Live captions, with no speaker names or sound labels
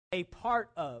a part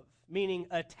of, meaning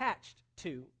attached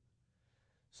to.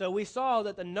 So we saw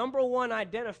that the number one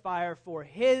identifier for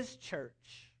his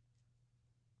church,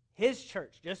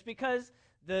 just because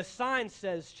the sign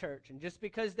says church, and just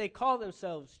because they call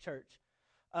themselves church,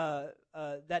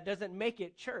 that doesn't make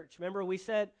it church. Remember, we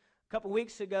said a couple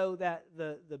weeks ago that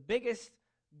the biggest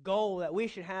goal that we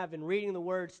should have in reading the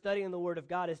Word, studying the Word of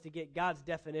God, is to get God's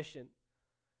definition.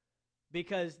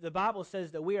 Because the Bible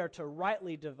says that we are to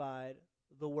rightly divide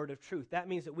the Word of truth. That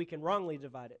means that we can wrongly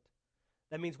divide it.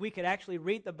 That means we could actually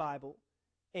read the Bible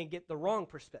and get the wrong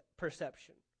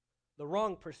perception, the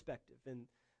wrong perspective. And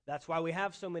that's why we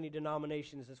have so many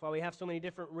denominations. That's why we have so many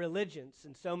different religions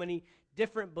and so many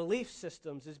different belief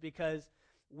systems, is because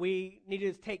we need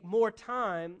to take more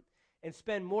time and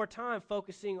spend more time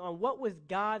focusing on what was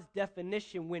God's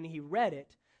definition when he read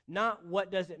it, not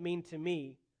what does it mean to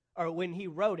me, or when he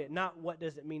wrote it, not what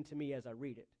does it mean to me as I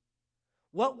read it.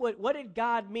 What did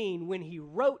God mean when he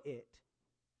wrote it,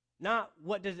 not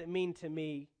what does it mean to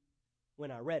me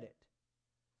when I read it.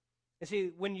 And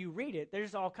see, when you read it,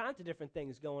 there's all kinds of different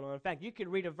things going on. In fact, you could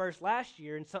read a verse last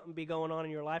year and something be going on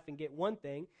in your life and get one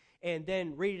thing, and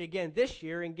then read it again this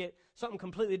year and get something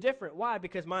completely different. Why?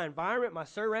 Because my environment, my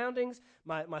surroundings,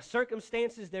 my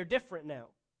circumstances, they're different now.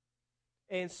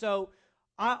 And so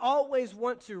I always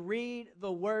want to read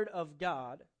the Word of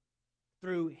God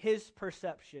through his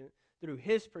perception, through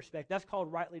his perspective. That's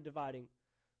called rightly dividing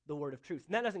the Word of truth.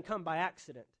 And that doesn't come by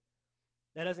accident.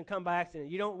 That doesn't come by accident.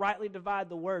 You don't rightly divide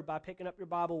the Word by picking up your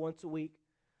Bible once a week,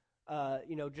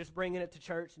 just bringing it to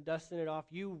church and dusting it off.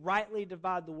 You rightly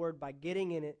divide the Word by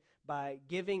getting in it, by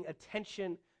giving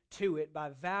attention to it, by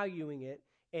valuing it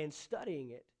and studying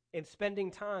it and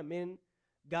spending time in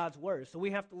God's Word. So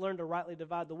we have to learn to rightly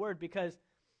divide the Word, because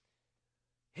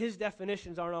his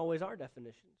definitions aren't always our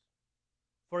definitions.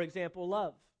 For example,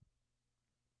 love.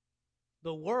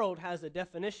 The world has a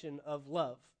definition of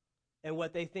love and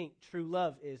what they think true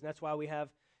love is. And that's why we have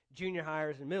junior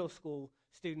hires and middle school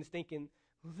students thinking,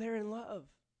 well, they're in love.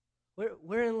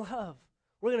 We're in love.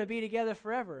 We're going to be together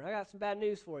forever. I got some bad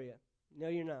news for you. No,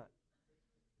 you're not.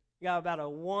 You got about a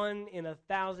 1 in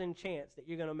 1,000 chance that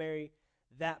you're going to marry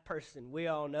that person. We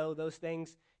all know those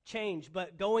things change.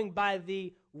 But going by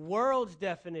the world's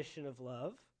definition of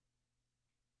love,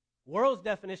 world's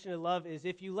definition of love is,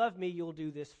 if you love me, you'll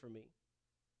do this for me.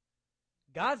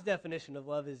 God's definition of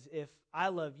love is, if I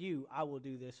love you, I will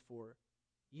do this for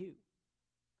you.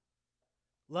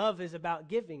 Love is about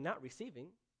giving, not receiving.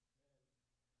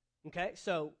 Okay,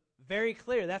 so very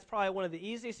clear. That's probably one of the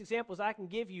easiest examples I can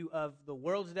give you of the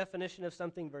world's definition of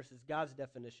something versus God's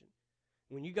definition.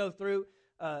 When you go through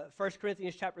 1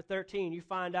 Corinthians chapter 13, you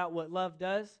find out what love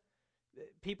does,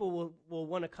 people will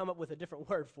want to come up with a different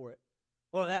word for it.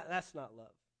 Well, that's not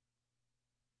love.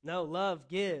 No, love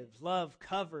gives. Love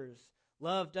covers.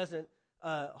 Love doesn't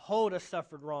hold a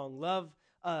suffered wrong. Love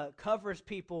covers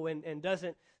people and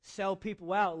doesn't sell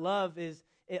people out. Love is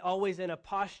always in a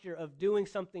posture of doing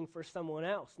something for someone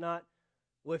else, not,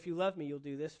 well, if you love me, you'll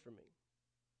do this for me.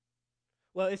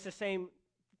 Well, it's the same.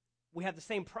 We have the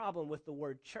same problem with the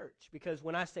word church, because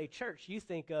when I say church, you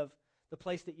think of the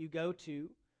place that you go to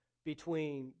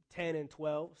between 10 and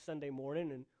 12 Sunday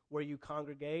morning, and where you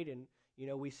congregate, and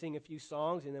we sing a few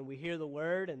songs, and then we hear the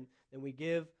word, and then we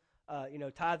give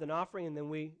tithe and offering, and then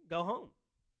we go home.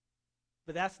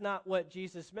 But that's not what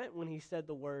Jesus meant when he said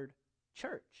the word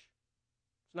church.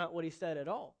 It's not what he said at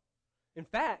all. In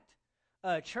fact,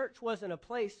 church wasn't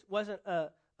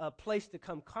a place to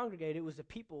come congregate. It was a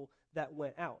people that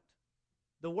went out.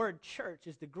 The word church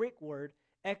is the Greek word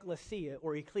ekklesia,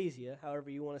 or ecclesia, however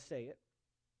you want to say it.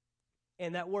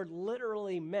 And that word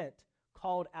literally meant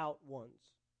called out ones.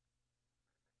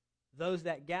 Those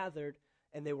that gathered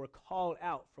and they were called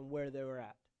out from where they were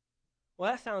at.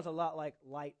 Well, that sounds a lot like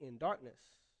light in darkness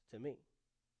to me,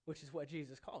 which is what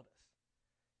Jesus called us.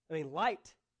 I mean,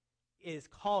 light is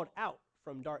called out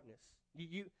from darkness.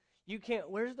 You can't,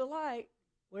 where's the light?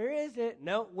 Where is it?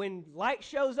 No, when light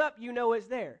shows up, you know it's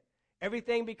there.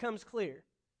 Everything becomes clear.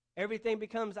 Everything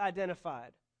becomes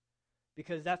identified,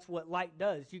 because that's what light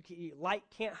does. Light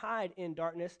can't hide in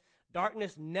darkness.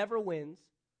 Darkness never wins.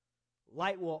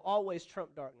 Light will always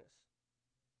trump darkness.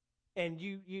 And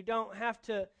you don't have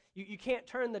to, you can't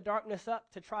turn the darkness up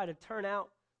to try to turn out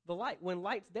the light. When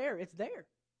light's there, it's there.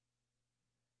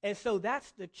 And so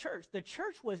that's the church. The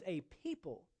church was a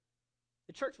people.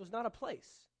 The church was not a place.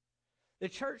 The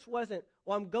church wasn't,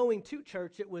 well, I'm going to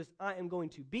church. It was, I am going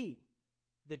to be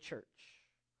the church.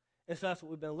 And so that's what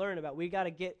we've been learning about. We got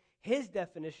to get his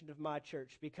definition of my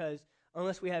church, because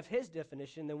unless we have his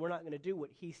definition, then we're not going to do what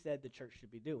he said the church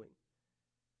should be doing.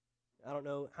 I don't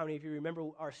know how many of you remember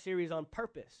our series on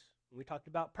purpose. We talked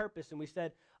about purpose, and we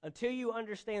said, until you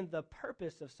understand the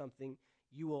purpose of something,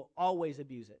 you will always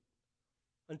abuse it.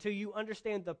 Until you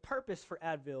understand the purpose for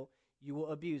Advil, you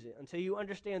will abuse it. Until you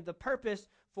understand the purpose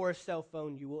for a cell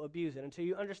phone, you will abuse it. Until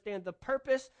you understand the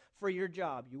purpose for your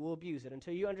job, you will abuse it.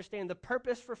 Until you understand the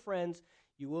purpose for friends,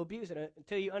 you will abuse it.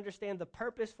 Until you understand the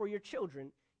purpose for your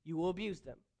children, you will abuse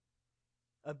them.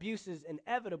 Abuse is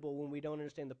inevitable when we don't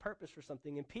understand the purpose for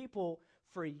something. And people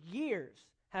for years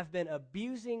have been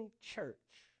abusing church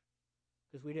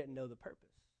because we didn't know the purpose.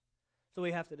 So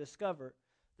we have to discover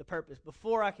the purpose.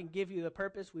 Before I can give you the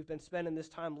purpose, we've been spending this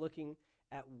time looking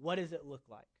at what does it look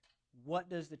like? What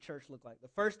does the church look like? The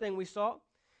first thing we saw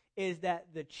is that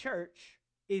the church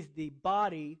is the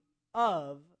body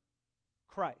of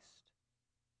Christ.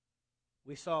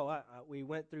 We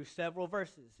went through several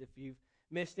verses. If you've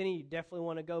missed any, you definitely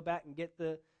want to go back and get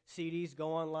the CDs,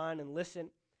 go online and listen.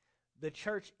 The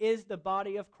church is the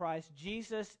body of Christ.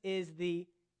 Jesus is the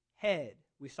head.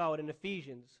 We saw it in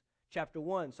Ephesians chapter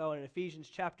 1, saw it in Ephesians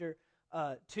chapter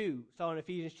 2, saw it in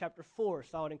Ephesians chapter 4,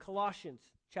 saw it in Colossians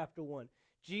chapter 1.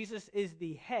 Jesus is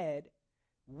the head.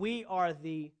 We are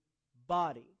the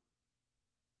body.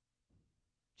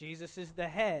 Jesus is the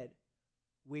head.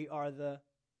 We are the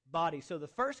body. So the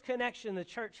first connection the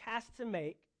church has to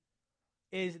make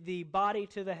is the body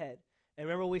to the head. And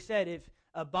remember we said if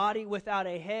a body without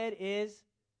a head is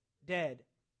dead.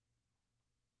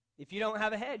 If you don't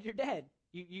have a head, you're dead.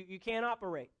 You can't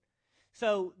operate.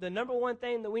 So the number one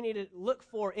thing that we need to look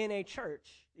for in a church,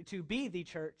 to be the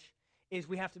church, is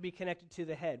we have to be connected to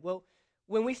the head. Well,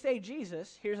 when we say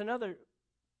Jesus, here's another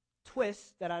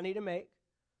twist that I need to make.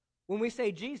 When we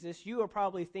say Jesus, you are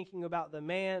probably thinking about the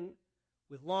man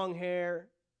with long hair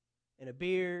and a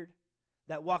beard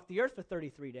that walked the earth for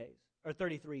 33 days or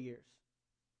 33 years.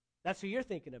 That's who you're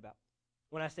thinking about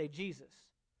when I say Jesus.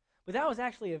 But that was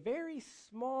actually a very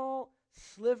small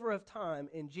sliver of time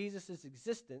in Jesus'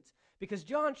 existence, because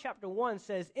John chapter 1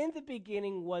 says, in the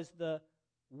beginning was the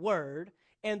Word,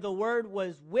 and the Word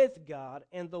was with God,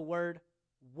 and the Word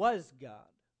was God.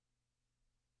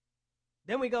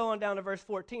 Then we go on down to verse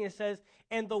 14. It says,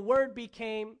 and the Word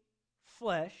became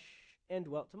flesh and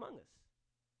dwelt among us.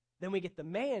 Then we get the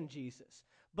man Jesus.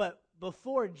 But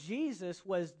before Jesus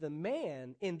was the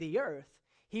man in the earth,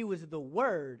 he was the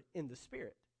Word in the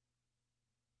Spirit.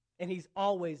 And he's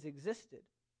always existed.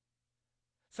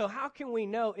 So how can we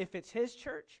know if it's his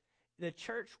church? The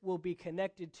church will be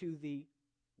connected to the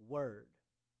Word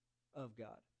of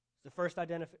God. It's the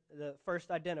first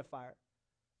identifier.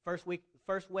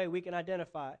 First way we can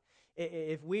identify.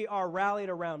 If we are rallied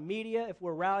around media, if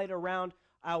we're rallied around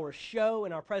our show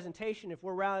and our presentation, if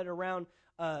we're rallied around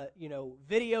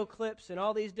video clips and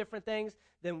all these different things,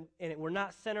 then and we're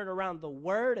not centered around the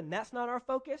Word, and that's not our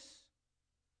focus,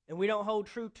 and we don't hold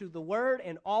true to the Word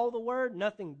and all the Word,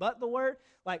 nothing but the Word,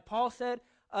 like Paul said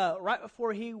right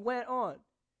before he went on,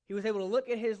 he was able to look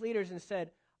at his leaders and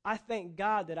said, I thank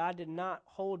God that I did not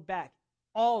hold back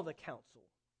all the counsel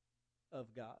of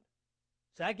God.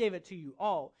 So I gave it to you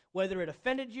all, whether it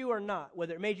offended you or not,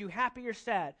 whether it made you happy or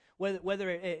sad, whether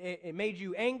it made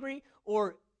you angry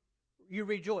or you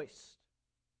rejoiced.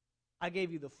 I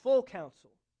gave you the full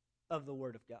counsel of the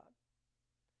Word of God.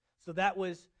 So that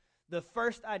was the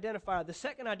first identifier. The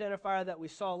second identifier that we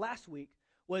saw last week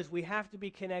was we have to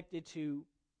be connected to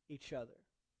each other.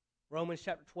 Romans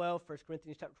chapter 12, 1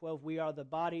 Corinthians chapter 12, we are the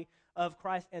body of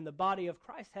Christ, and the body of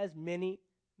Christ has many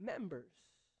members.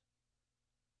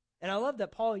 And I love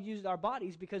that Paul used our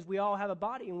bodies because we all have a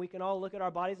body, and we can all look at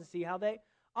our bodies and see how they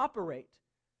operate.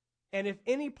 And if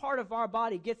any part of our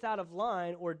body gets out of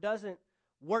line or doesn't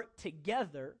work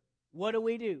together, what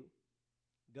do?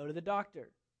 Go to the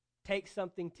doctor. Take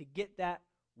something to get that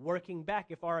working back.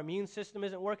 If our immune system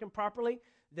isn't working properly,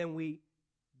 then we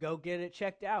go get it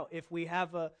checked out. If we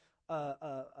have a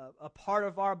part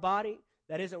of our body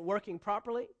that isn't working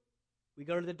properly, we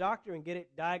go to the doctor and get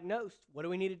it diagnosed. What do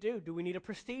we need to do? Do we need a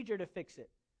procedure to fix it?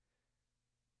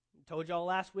 I told y'all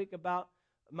last week about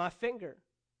my finger.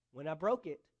 When I broke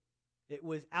it, it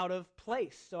was out of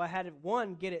place. So I had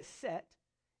to, get it set,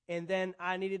 and then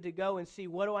I needed to go and see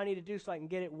what do I need to do so I can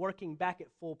get it working back at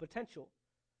full potential.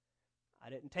 I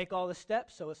didn't take all the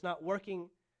steps, so it's not working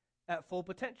at full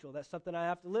potential. That's something I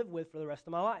have to live with for the rest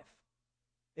of my life.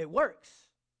 It works,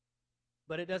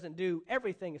 but it doesn't do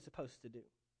everything it's supposed to do.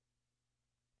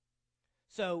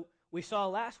 So we saw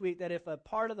last week that if a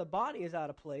part of the body is out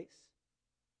of place,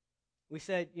 we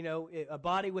said, a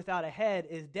body without a head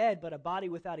is dead, but a body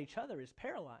without each other is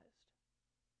paralyzed.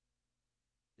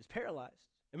 It's paralyzed.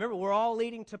 Remember, we're all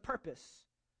leading to purpose.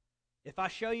 If I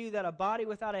show you that a body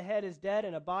without a head is dead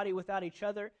and a body without each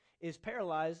other is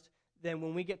paralyzed, then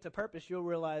when we get to purpose, you'll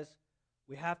realize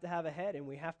we have to have a head and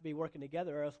we have to be working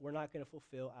together, or else we're not going to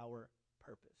fulfill our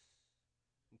purpose.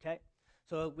 Okay?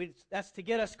 So that's to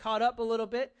get us caught up a little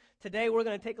bit. Today we're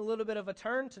going to take a little bit of a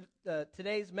turn.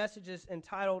 Today's message is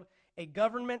entitled, A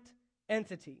Government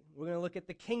Entity. We're going to look at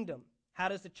the kingdom. How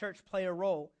does the church play a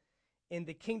role in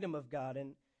the kingdom of God?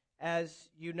 And as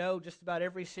you know, just about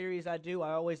every series I do,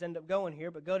 I always end up going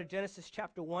here. But go to Genesis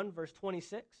chapter 1, verse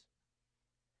 26.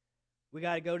 We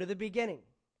got to go to the beginning.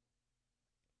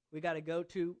 We got to go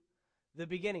to the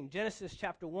beginning. Genesis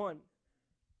chapter 1.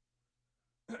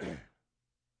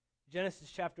 Genesis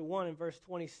chapter 1 and verse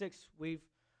 26. We've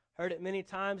heard it many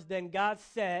times. Then God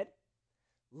said,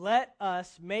 let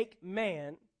us make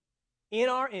man in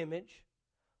our image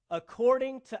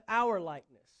according to our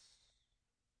likeness.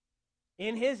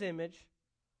 In his image,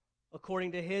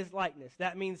 according to his likeness.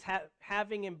 That means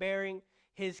having and bearing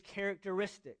his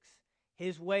characteristics,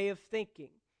 his way of thinking,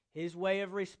 his way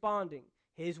of responding,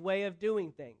 his way of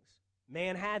doing things.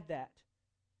 Man had that.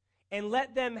 And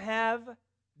let them have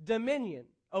dominion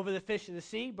over the fish of the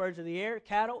sea, birds of the air,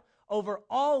 cattle, over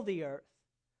all the earth,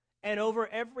 and over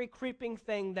every creeping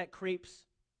thing that creeps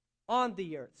on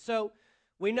the earth. So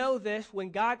we know this, when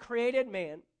God created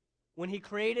man, when he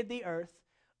created the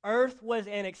earth was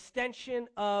an extension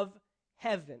of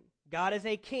heaven. God is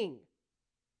a king.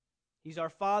 He's our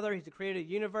Father. He's the creator of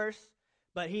the universe,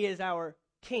 but he is our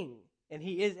king, and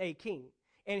he is a king.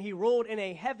 And he ruled in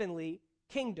a heavenly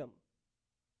kingdom.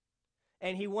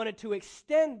 And he wanted to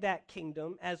extend that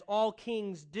kingdom, as all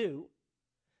kings do.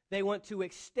 They want to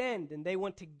extend, and they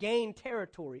want to gain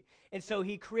territory. And so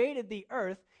he created the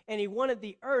earth, and he wanted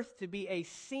the earth to be a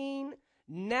seen,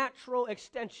 natural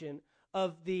extension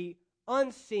of the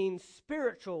unseen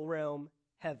spiritual realm,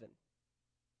 heaven.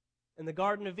 And the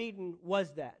Garden of Eden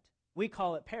was that. We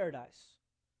call it paradise.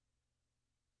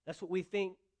 That's what we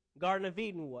think Garden of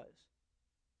Eden was.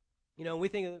 You know, we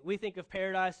think of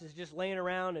paradise as just laying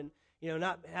around and, you know,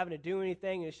 not having to do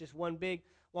anything, and it's just one big,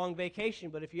 long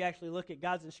vacation. But if you actually look at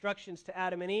God's instructions to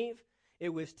Adam and Eve, it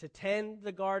was to tend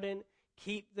the garden,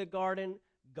 keep the garden,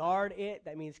 guard it.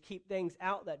 That means keep things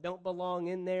out that don't belong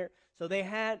in there. So they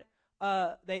had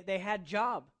they had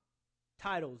job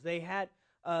titles. They had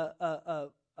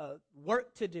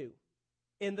work to do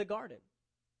in the garden.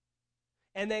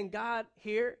 And then God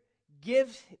here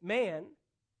gives man,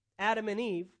 Adam and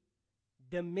Eve,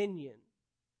 dominion.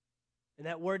 And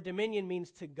that word dominion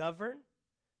means to govern,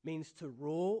 means to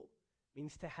rule,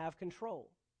 means to have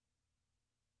control.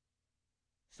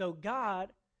 So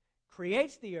God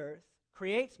creates the earth,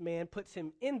 creates man, puts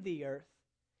him in the earth,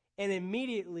 and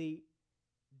immediately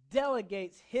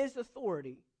delegates his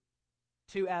authority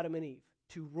to Adam and Eve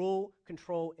to rule,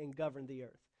 control, and govern the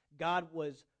earth. God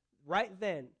was right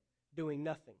then doing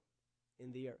nothing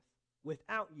in the earth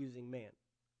without using man.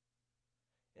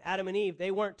 Adam and Eve,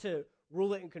 they weren't to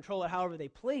rule it and control it however they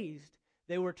pleased.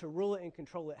 They were to rule it and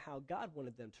control it how God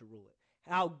wanted them to rule it.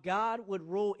 How God would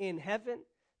rule in heaven,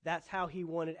 that's how he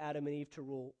wanted Adam and Eve to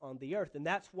rule on the earth. And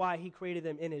that's why he created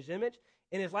them in his image,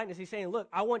 in his likeness. He's saying, look,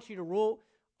 I want you to rule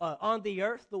on the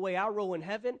earth the way I rule in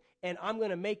heaven, and I'm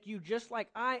going to make you just like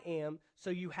I am so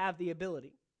you have the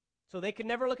ability. So they could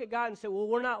never look at God and say, well,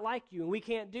 we're not like you and we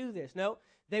can't do this. No,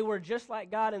 they were just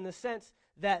like God in the sense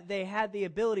that they had the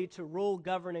ability to rule,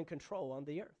 govern, and control on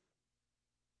the earth.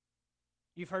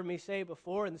 You've heard me say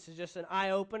before, and this is just an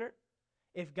eye-opener,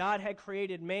 if God had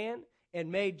created man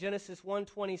and made Genesis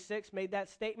 1:26, made that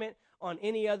statement on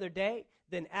any other day,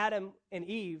 then Adam and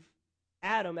Eve,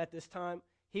 Adam at this time,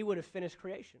 he would have finished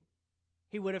creation.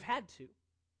 He would have had to.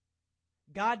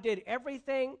 God did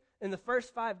everything in the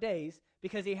first 5 days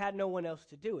because he had no one else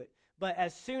to do it. But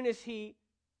as soon as he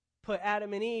put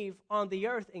Adam and Eve on the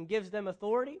earth and gives them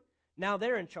authority, now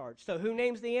they're in charge. So who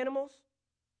names the animals?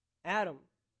 Adam.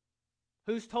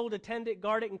 Who's told to tend it,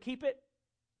 guard it, and keep it?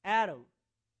 Adam.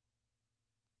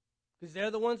 Because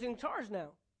they're the ones in charge now.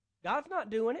 God's not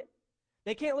doing it.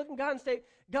 They can't look at God and say,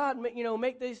 God,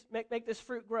 make this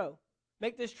fruit grow.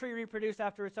 Make this tree reproduce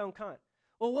after its own kind.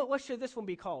 Well, what should this one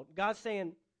be called? God's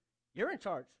saying, you're in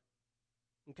charge.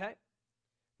 Okay?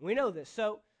 We know this.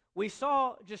 So we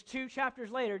saw just 2 chapters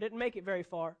later, didn't make it very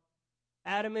far,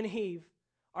 Adam and Eve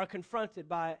are confronted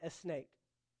by a snake,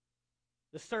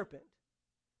 the serpent.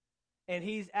 And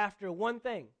he's after one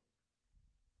thing.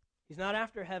 He's not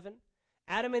after heaven.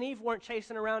 Adam and Eve weren't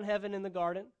chasing around heaven in the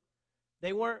garden.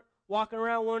 They weren't walking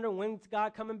around wondering when's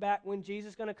God coming back, when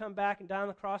Jesus is going to come back and die on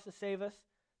the cross to save us.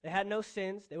 They had no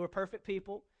sins. They were perfect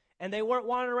people. And they weren't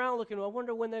wandering around looking, I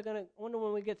wonder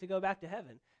when we get to go back to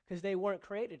heaven, because they weren't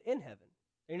created in heaven.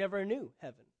 They never knew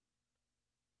heaven.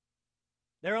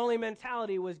 Their only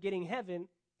mentality was getting heaven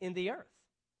in the earth.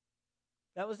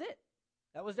 That was it.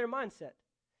 That was their mindset.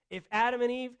 If Adam and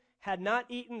Eve had not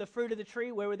eaten the fruit of the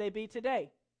tree, where would they be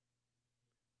today?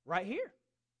 Right here.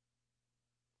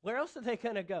 Where else are they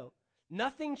going to go?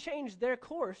 Nothing changed their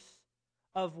course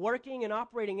of working and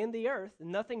operating in the earth, and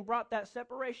nothing brought that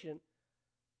separation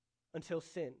until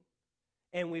sin.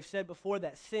 And we've said before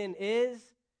that sin is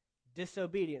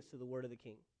disobedience to the word of the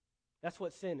king. That's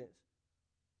what sin is.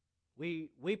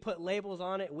 We put labels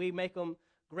on it. We make them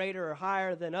greater or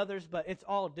higher than others, but it's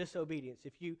all disobedience.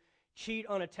 If you cheat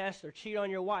on a test or cheat on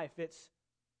your wife, it's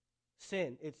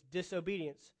sin. It's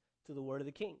disobedience to the word of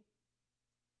the king.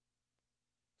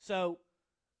 So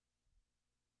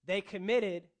they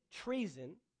committed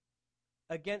treason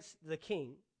against the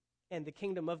king and the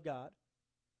kingdom of God,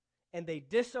 and they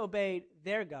disobeyed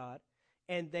their God,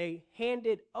 and they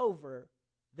handed over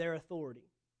their authority.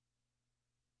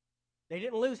 They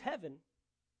didn't lose heaven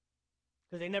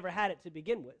because they never had it to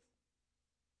begin with.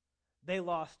 They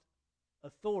lost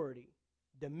authority,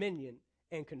 dominion,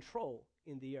 and control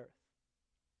in the earth.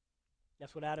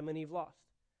 That's what Adam and Eve lost.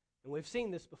 And we've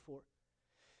seen this before.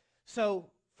 So,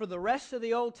 for the rest of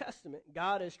the Old Testament,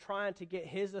 God is trying to get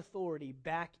his authority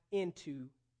back into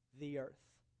the earth.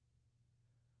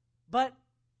 But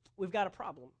we've got a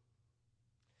problem.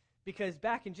 Because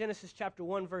back in Genesis chapter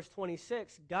 1, verse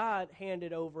 26, God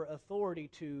handed over authority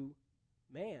to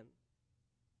man.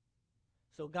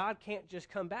 So God can't just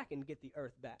come back and get the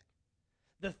earth back.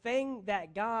 The thing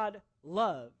that God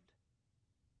loved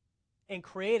and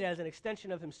created as an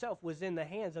extension of himself was in the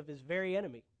hands of his very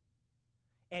enemy.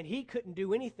 And he couldn't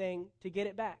do anything to get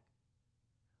it back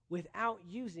without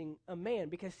using a man.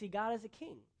 Because, see, God is a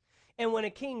king. And when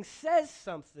a king says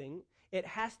something, it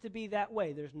has to be that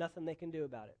way. There's nothing they can do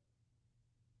about it.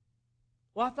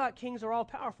 Well, I thought kings are all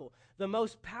powerful. The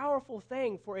most powerful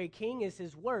thing for a king is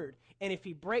his word. And if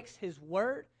he breaks his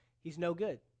word, he's no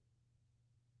good.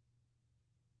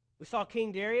 We saw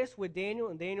King Darius with Daniel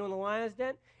and Daniel in the lion's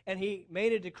den, and he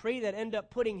made a decree that ended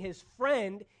up putting his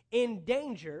friend in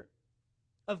danger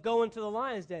of going to the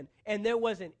lion's den. And there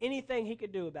wasn't anything he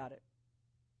could do about it.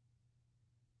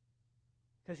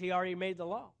 Because he already made the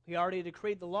law. He already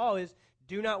decreed the law is,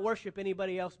 do not worship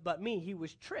anybody else but me. He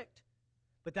was tricked.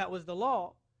 But that was the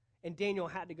law, and Daniel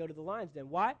had to go to the lion's den.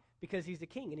 Why? Because he's the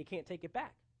king, and he can't take it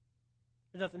back.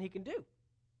 There's nothing he can do.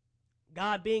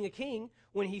 God being a king,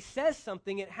 when he says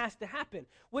something, it has to happen,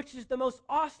 which is the most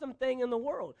awesome thing in the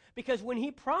world. Because when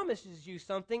he promises you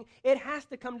something, it has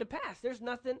to come to pass. There's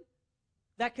nothing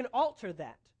that can alter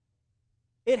that.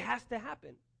 It has to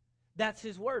happen. That's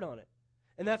his word on it.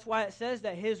 And that's why it says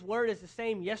that his word is the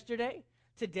same yesterday,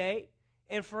 today,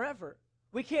 and forever.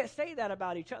 We can't say that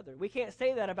about each other. We can't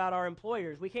say that about our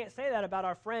employers. We can't say that about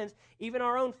our friends, even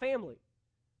our own family.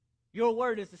 Your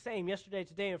word is the same yesterday,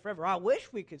 today, and forever. I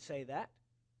wish we could say that.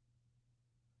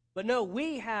 But no,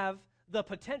 we have the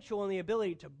potential and the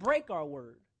ability to break our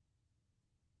word.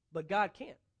 But God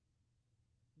can't.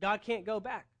 God can't go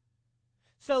back.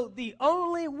 So the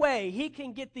only way he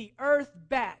can get the earth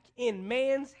back in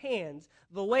man's hands,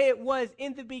 the way it was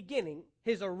in the beginning,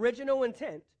 his original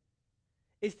intent,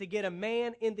 is to get a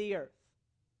man in the earth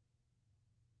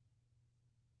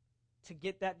to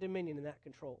get that dominion and that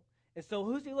control. And so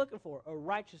who's he looking for? A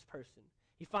righteous person.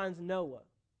 He finds Noah,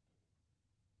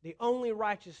 the only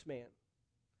righteous man.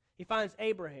 He finds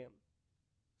Abraham,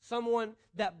 someone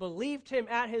that believed him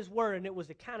at his word and it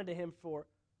was accounted to him for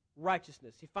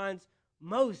righteousness. He finds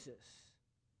Moses.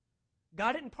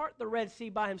 God didn't part the Red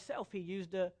Sea by himself. He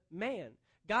used a man.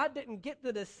 God didn't get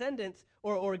the descendants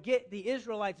or get the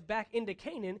Israelites back into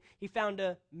Canaan. He found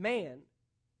a man.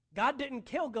 God didn't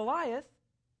kill Goliath.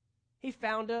 He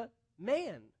found a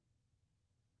man.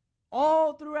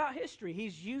 All throughout history,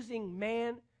 he's using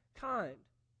mankind.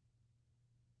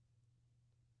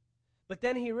 But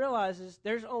then he realizes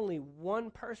there's only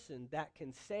one person that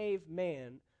can save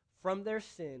man from their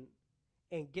sin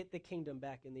and get the kingdom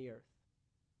back in the earth.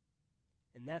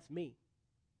 And that's me.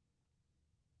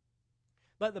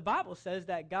 But the Bible says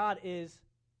that God is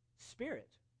spirit.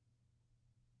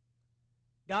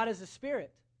 God is a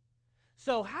spirit.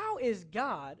 So how is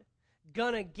God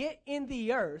going to get in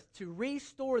the earth to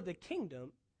restore the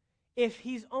kingdom if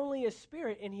he's only a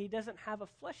spirit and he doesn't have a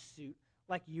flesh suit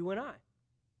like you and I?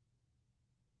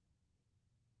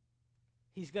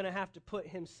 He's going to have to put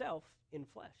himself in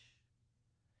flesh.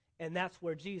 And that's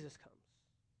where Jesus comes.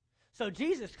 So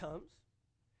Jesus comes,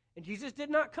 and Jesus did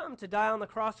not come to die on the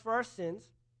cross for our sins.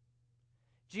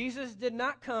 Jesus did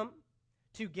not come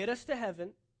to get us to heaven.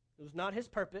 It was not his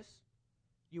purpose.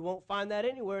 You won't find that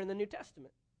anywhere in the New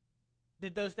Testament.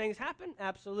 Did those things happen?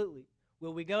 Absolutely.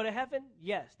 Will we go to heaven?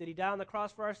 Yes. Did he die on the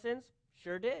cross for our sins?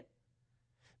 Sure did.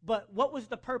 But what was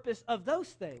the purpose of those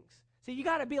things? See, you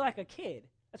got to be like a kid.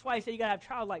 That's why he said you got to have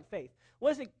childlike faith.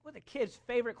 What's a kid's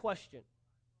favorite question?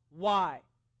 Why?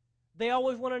 They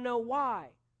always want to know why.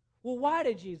 Well, why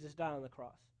did Jesus die on the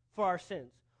cross? For our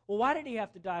sins. Well, why did he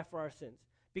have to die for our sins?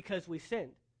 Because we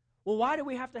sinned. Well, why do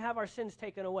we have to have our sins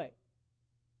taken away?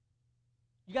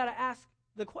 You got to ask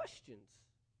the questions.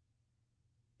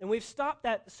 And we've stopped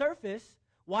at the surface.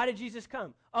 Why did Jesus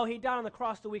come? Oh, he died on the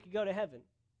cross so we could go to heaven.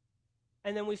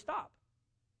 And then we stop.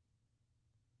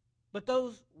 But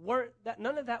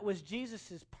none of that was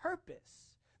Jesus'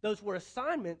 purpose. Those were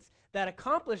assignments that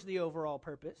accomplished the overall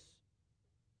purpose.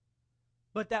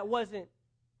 But that wasn't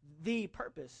the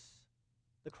purpose.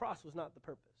 The cross was not the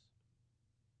purpose.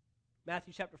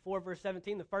 Matthew chapter 4, verse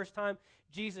 17, the first time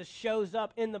Jesus shows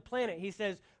up in the planet, he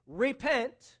says,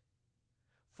 repent,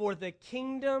 for the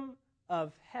kingdom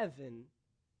of heaven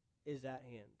is at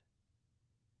hand.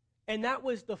 And that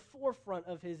was the forefront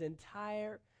of his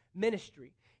entire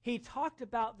ministry. He talked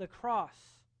about the cross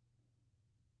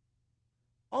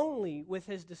only with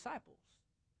his disciples.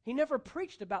 He never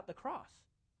preached about the cross.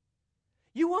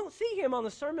 You won't see him on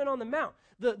the Sermon on the Mount,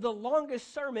 the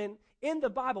longest sermon in the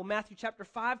Bible, Matthew chapter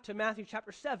 5 to Matthew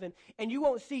chapter 7, and you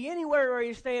won't see anywhere where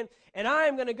he's saying, and I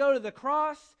am going to go to the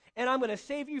cross, and I'm going to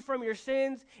save you from your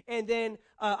sins, and then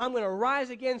I'm going to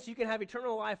rise again so you can have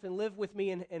eternal life and live with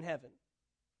me in heaven.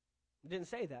 He didn't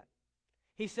say that.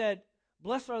 He said,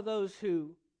 blessed are those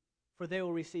who, for they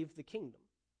will receive the kingdom.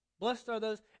 Blessed are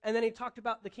those, and then he talked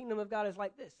about the kingdom of God is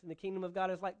like this, and the kingdom of God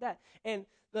is like that. And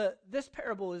this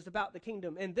parable is about the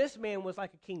kingdom, and this man was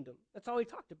like a kingdom. That's all he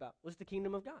talked about, was the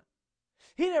kingdom of God.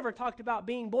 He never talked about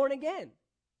being born again.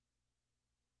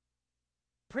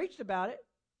 Preached about it,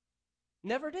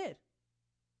 never did.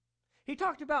 He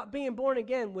talked about being born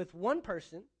again with one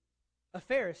person, a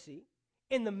Pharisee,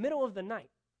 in the middle of the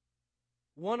night,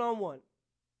 one-on-one.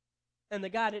 And the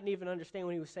guy didn't even understand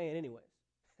what he was saying anyways.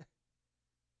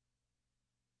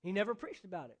 He never preached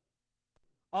about it.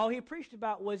 All he preached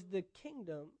about was the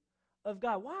kingdom of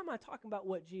God. Why am I talking about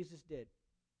what Jesus did?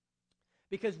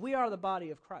 Because we are the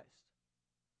body of Christ.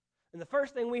 And the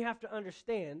first thing we have to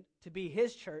understand to be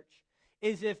his church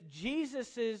is if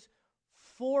Jesus'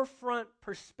 forefront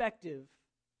perspective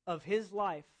of his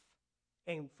life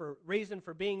and for reason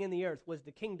for being in the earth was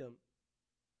the kingdom,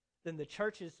 then the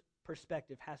church's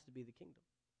perspective has to be the kingdom.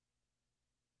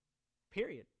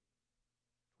 Period.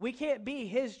 We can't be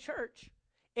his church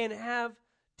and have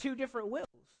two different wills.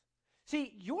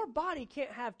 See, your body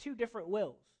can't have two different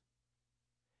wills.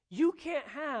 You can't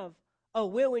have a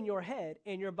will in your head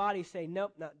and your body say,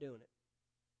 nope, not doing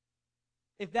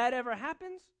it. If that ever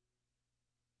happens,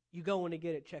 you go in to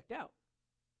get it checked out.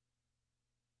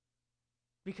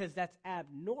 Because that's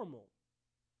abnormal.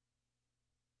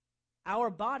 Our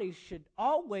bodies should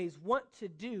always want to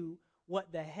do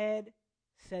what the head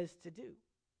says to do.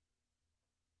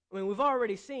 I mean, we've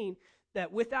already seen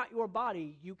that without your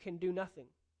body, you can do nothing.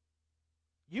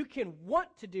 You can want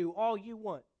to do all you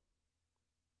want.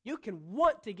 You can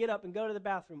want to get up and go to the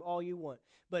bathroom all you want.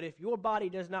 But if your body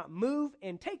does not move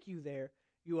and take you there,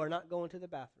 you are not going to the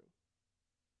bathroom.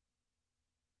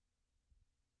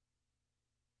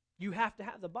 You have to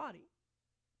have the body.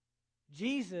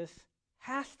 Jesus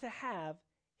has to have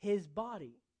his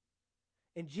body.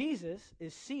 And Jesus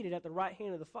is seated at the right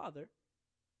hand of the Father,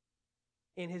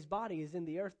 and his body is in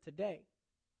the earth today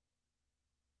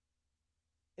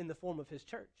in the form of his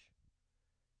church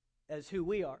as who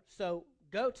we are. So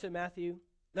go to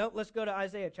let's go to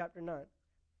Isaiah chapter 9.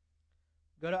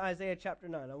 Go to Isaiah chapter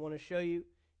 9. I want to show you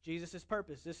Jesus'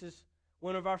 purpose. This is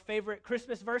one of our favorite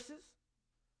Christmas verses.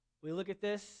 We look at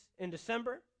this in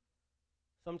December,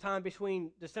 sometime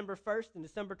between December 1st and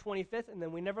December 25th, and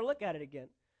then we never look at it again.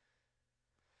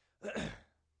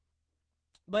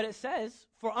 But it says,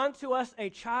 for unto us a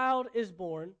child is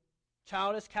born.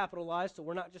 Child is capitalized, so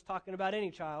we're not just talking about any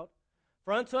child.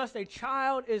 For unto us a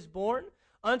child is born.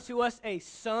 Unto us a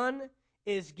son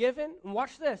is given. And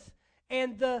watch this.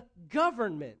 And the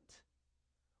government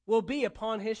will be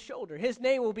upon his shoulder. His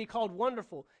name will be called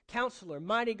Wonderful, Counselor,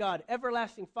 Mighty God,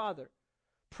 Everlasting Father,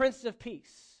 Prince of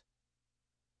Peace.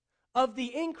 Of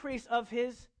the increase of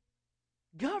his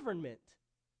government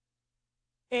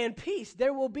and peace,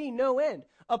 there will be no end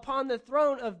upon the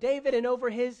throne of David and over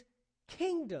his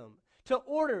kingdom, to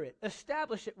order it,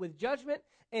 establish it with judgment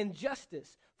and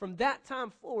justice from that time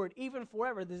forward, even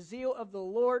forever. The zeal of the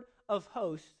Lord of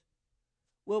hosts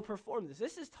will perform this.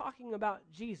 This is talking about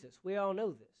Jesus. We all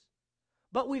know this.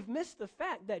 But we've missed the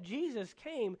fact that Jesus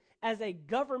came as a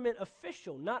government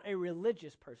official, not a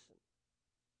religious person.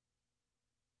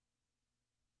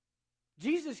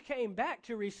 Jesus came back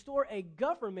to restore a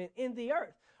government in the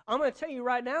earth. I'm going to tell you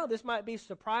right now, this might be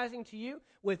surprising to you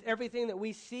with everything that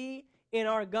we see in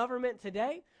our government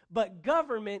today, but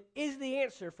government is the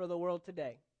answer for the world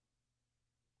today.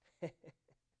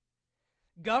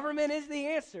 Government is the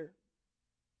answer.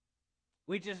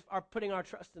 We just are putting our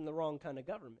trust in the wrong kind of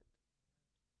government.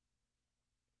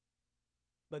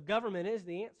 But government is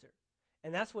the answer.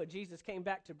 And that's what Jesus came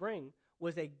back to bring,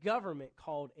 was a government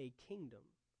called a kingdom.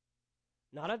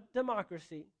 Not a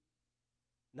democracy,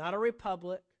 not a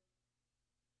republic,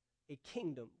 a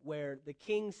kingdom where the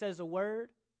king says a word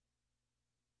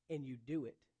and you do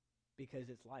it because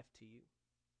it's life to you.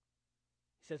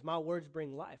 He says, my words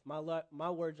bring life. My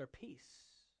words are peace.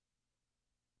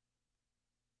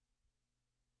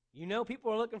 You know,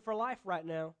 people are looking for life right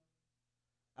now.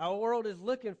 Our world is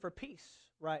looking for peace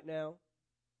right now.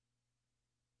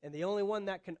 And the only one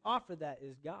that can offer that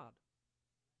is God.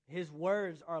 His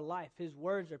words are life. His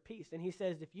words are peace. And he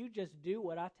says, if you just do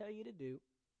what I tell you to do,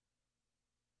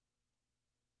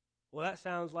 well, that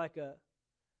sounds like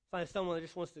someone that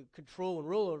just wants to control and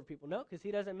rule over people. No, because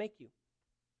he doesn't make you.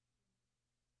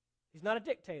 He's not a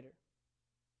dictator.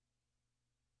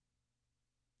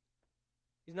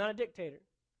 He's not a dictator.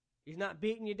 He's not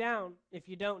beating you down if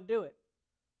you don't do it.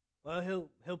 Well,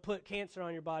 he'll put cancer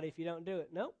on your body if you don't do it.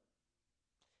 No.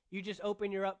 You just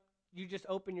open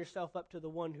yourself up to the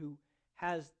one who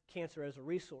has cancer as a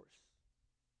resource,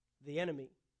 the enemy.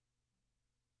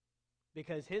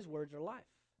 Because his words are life.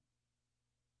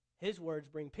 His words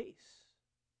bring peace.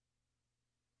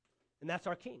 And that's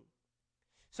our king.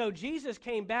 So Jesus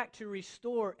came back to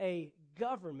restore a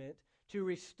government, to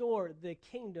restore the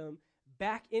kingdom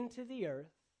back into the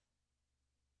earth.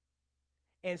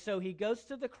 And so he goes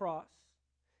to the cross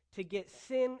to get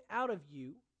sin out of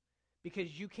you,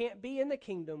 because you can't be in the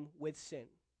kingdom with sin.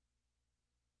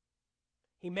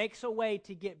 He makes a way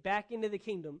to get back into the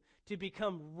kingdom, to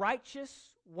become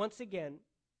righteous once again,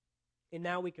 and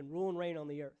now we can rule and reign on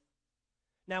the earth.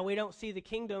 Now, we don't see the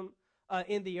kingdom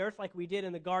in the earth like we did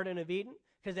in the Garden of Eden,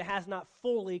 because it has not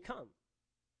fully come.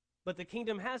 But the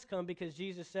kingdom has come because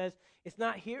Jesus says it's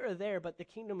not here or there, but the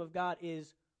kingdom of God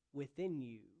is within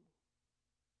you.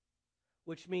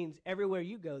 Which means everywhere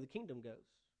you go, the kingdom goes.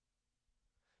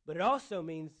 But it also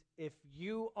means if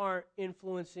you aren't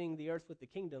influencing the earth with the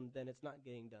kingdom, then it's not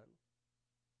getting done.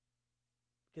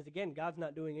 Because again, God's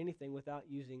not doing anything without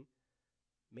using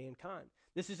mankind.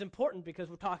 This is important because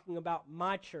we're talking about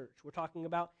my church. We're talking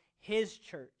about his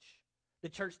church, the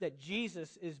church that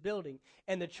Jesus is building.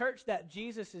 And the church that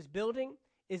Jesus is building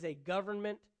is a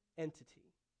government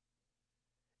entity,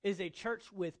 is a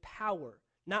church with power,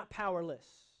 not powerless.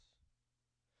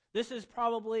 This is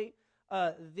probably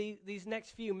these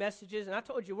next few messages, and I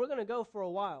told you we're going to go for a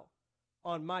while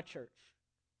on my church.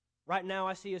 Right now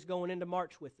I see us going into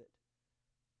March with it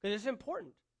because it's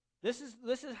important. This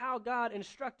is how God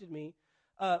instructed me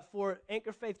for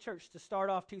Anchor Faith Church to start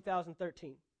off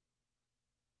 2013,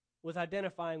 was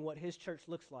identifying what his church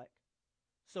looks like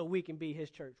so we can be his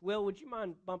church. Will, would you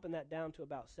mind bumping that down to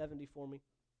about 70 for me?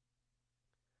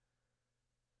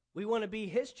 We want to be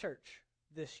his church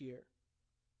this year.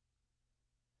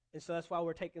 And so that's why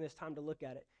we're taking this time to look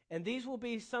at it. And these will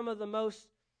be some of the most,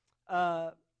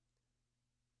 I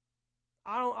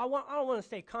don't want to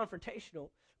say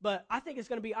confrontational, but I think it's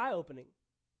going to be eye-opening.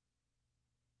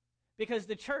 Because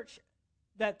the church,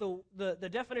 that the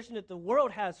definition that the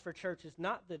world has for church is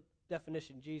not the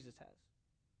definition Jesus has.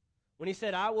 When he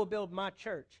said, I will build my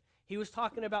church, he was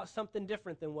talking about something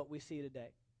different than what we see today.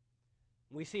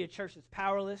 We see a church that's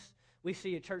powerless. We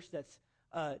see a church that's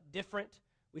different.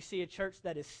 We see a church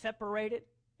that is separated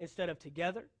instead of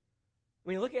together. I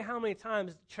mean, look at how many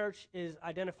times church is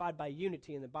identified by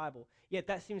unity in the Bible. Yet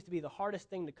that seems to be the hardest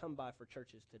thing to come by for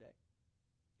churches today,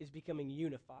 is becoming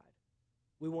unified.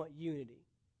 We want unity.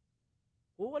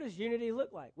 Well, what does unity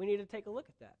look like? We need to take a look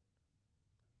at that.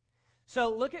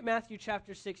 So look at Matthew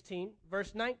chapter 16,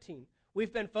 verse 19.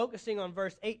 We've been focusing on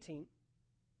verse 18,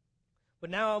 but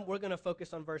now we're going to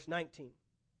focus on verse 19.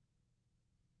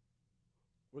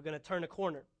 We're going to turn a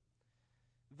corner.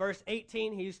 Verse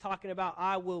 18, he's talking about,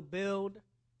 I will build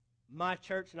my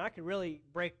church. And I could really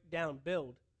break down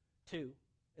build, too,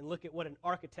 and look at what an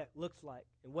architect looks like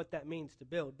and what that means to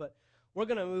build. But we're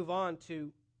going to move on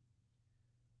to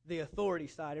the authority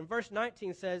side. And verse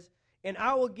 19 says, and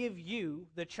I will give you,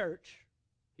 the church,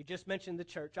 he just mentioned the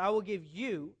church, I will give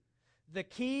you the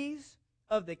keys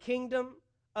of the kingdom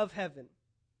of heaven.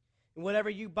 And whatever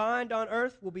you bind on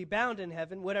earth will be bound in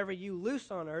heaven. Whatever you loose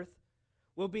on earth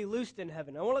will be loosed in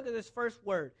heaven. I want to look at this first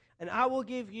word. And I will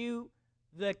give you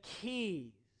the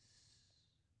keys.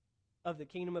 of the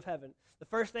kingdom of heaven. The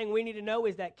first thing we need to know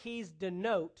is that keys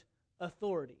denote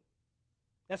authority.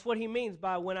 That's what he means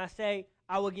by when I say,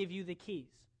 I will give you the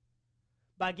keys.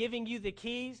 By giving you the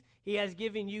keys, he has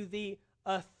given you the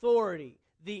authority,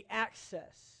 the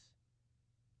access,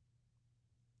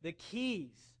 the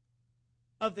keys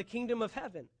of the kingdom of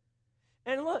heaven.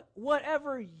 And look,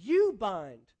 whatever you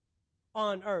bind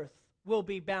on earth will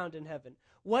be bound in heaven.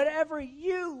 Whatever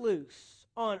you loose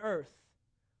on earth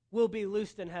will be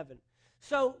loosed in heaven.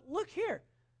 So look here.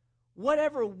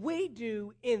 Whatever we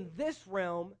do in this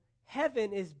realm,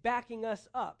 heaven is backing us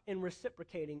up and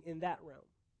reciprocating in that realm.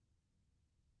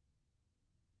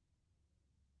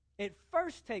 It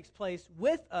first takes place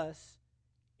with us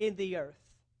in the earth.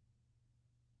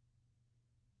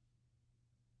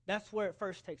 That's where it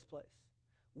first takes place.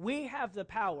 We have the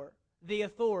power, the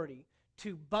authority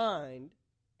to bind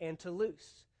and to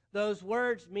loose. Those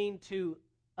words mean to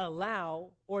allow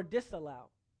or disallow.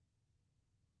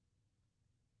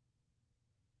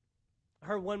 I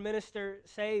heard one minister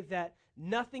say that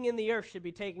nothing in the earth should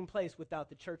be taking place without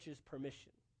the church's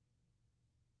permission.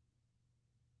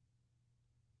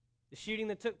 The shooting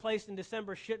that took place in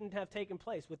December shouldn't have taken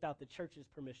place without the church's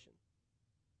permission.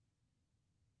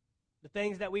 The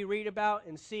things that we read about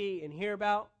and see and hear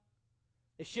about,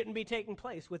 it shouldn't be taking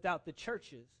place without the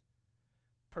church's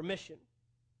permission.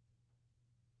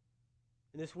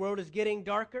 And this world is getting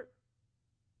darker.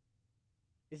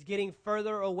 It's getting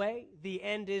further away. The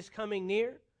end is coming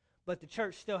near, but the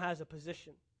church still has a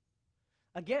position.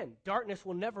 Again, darkness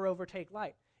will never overtake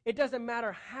light. It doesn't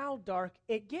matter how dark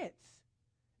it gets.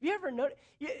 Have you ever noticed?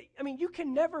 You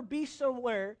can never be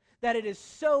somewhere that it is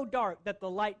so dark that the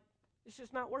light is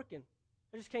just not working.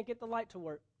 I just can't get the light to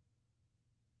work.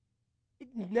 It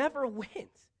never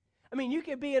wins. You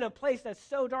could be in a place that's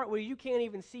so dark where you can't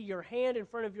even see your hand in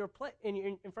front of your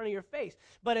in front of your face.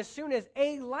 But as soon as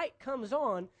a light comes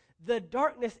on, the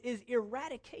darkness is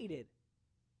eradicated.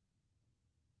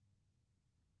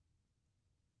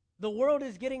 The world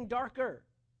is getting darker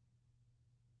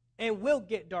and will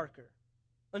get darker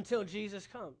until Jesus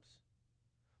comes.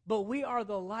 But we are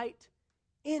the light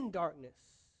in darkness.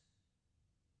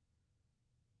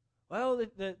 Well,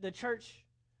 the church,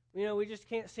 we just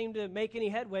can't seem to make any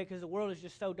headway because the world is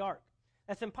just so dark.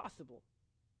 That's impossible.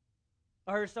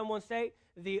 I heard someone say,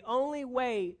 the only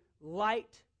way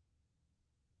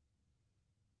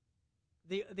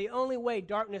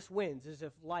darkness wins is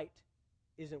if light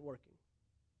isn't working.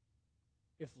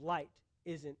 If light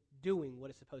isn't doing what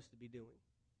it's supposed to be doing.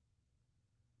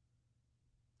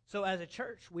 So as a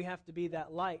church, we have to be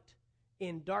that light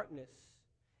in darkness.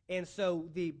 And so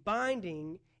the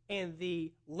binding and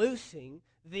the loosing,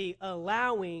 the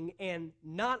allowing and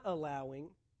not allowing,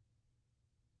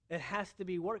 it has to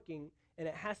be working, and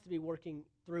it has to be working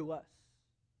through us.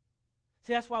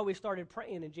 See, that's why we started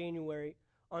praying in January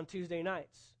on Tuesday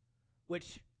nights,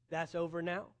 which that's over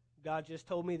now. God just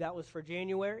told me that was for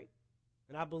January,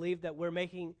 and I believe that we're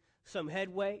making some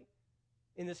headway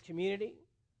in this community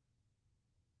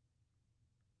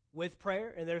with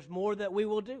prayer, and there's more that we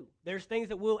will do. There's things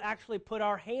that we'll actually put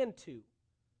our hand to.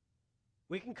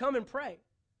 We can come and pray.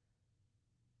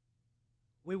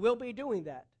 We will be doing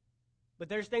that. But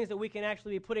there's things that we can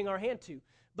actually be putting our hand to.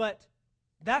 But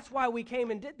that's why we came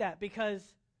and did that, because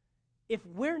if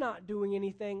we're not doing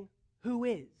anything, who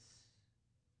is?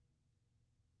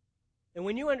 And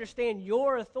when you understand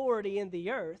your authority in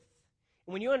the earth,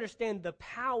 and when you understand the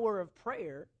power of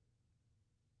prayer,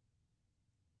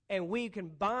 and we can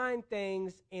bind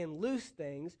things and loose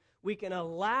things, we can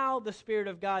allow the Spirit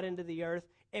of God into the earth,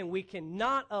 and we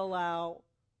cannot allow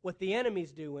what the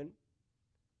enemy's doing,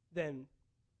 then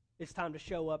it's time to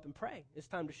show up and pray. It's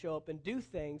time to show up and do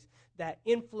things that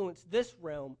influence this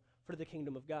realm for the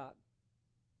kingdom of God.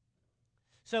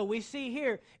 So we see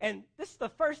here, and this is the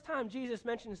first time Jesus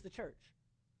mentions the church.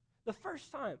 The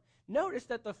first time. Notice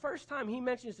that the first time he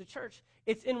mentions the church,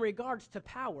 it's in regards to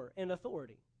power and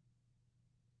authority.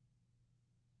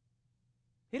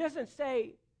 He doesn't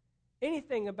say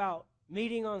anything about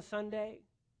meeting on Sunday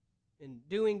and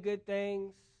doing good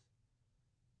things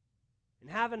and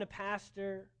having a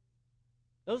pastor.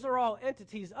 Those are all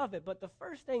entities of it. But the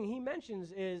first thing he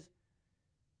mentions is,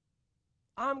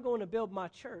 I'm going to build my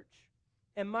church,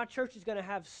 and my church is going to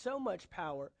have so much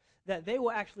power that they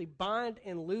will actually bind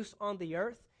and loose on the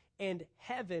earth, and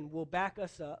heaven will back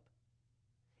us up,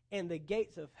 and the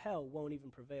gates of hell won't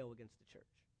even prevail against the church.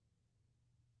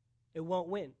 It won't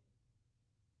win,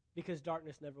 because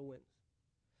darkness never wins.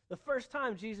 The first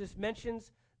time Jesus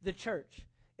mentions the church,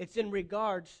 it's in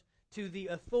regards to the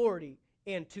authority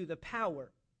and to the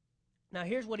power. Now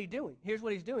here's what he's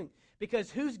doing.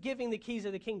 Because who's giving the keys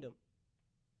of the kingdom?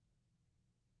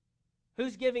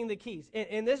 Who's giving the keys?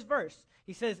 In this verse,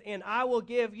 he says, and I will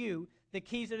give you the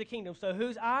keys of the kingdom. So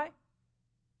who's I?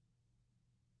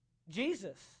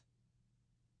 Jesus.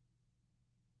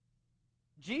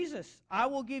 Jesus, I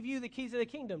will give you the keys of the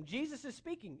kingdom. Jesus is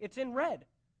speaking. It's in red.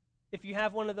 If you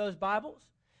have one of those Bibles,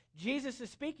 Jesus is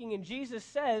speaking, and Jesus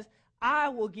says, I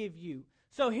will give you.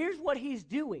 So here's what he's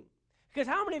doing. Because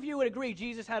how many of you would agree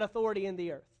Jesus had authority in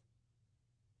the earth?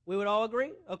 We would all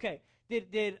agree? Okay.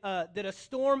 Did a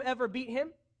storm ever beat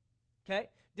him? Okay.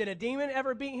 Did a demon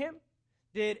ever beat him?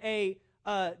 Did a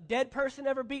dead person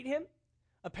ever beat him?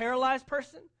 A paralyzed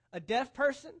person? A deaf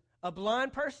person? A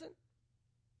blind person?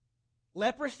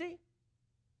 Leprosy?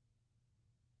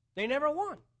 They never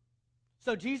won.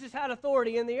 So Jesus had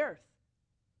authority in the earth.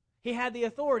 He had the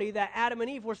authority that Adam and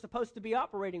Eve were supposed to be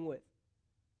operating with.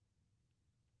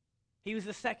 He was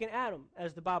the second Adam,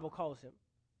 as the Bible calls him.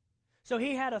 So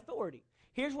he had authority.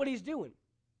 Here's what he's doing.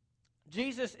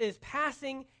 Jesus is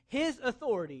passing his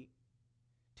authority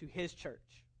to his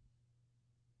church.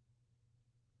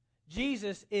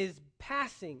 Jesus is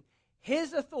passing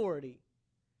his authority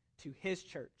to his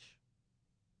church.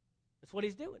 That's what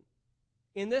he's doing.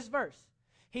 In this verse,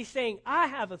 he's saying, I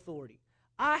have authority.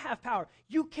 I have power.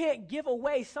 You can't give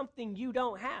away something you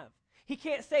don't have. He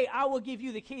can't say, I will give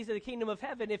you the keys of the kingdom of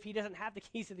heaven if he doesn't have the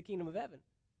keys of the kingdom of heaven.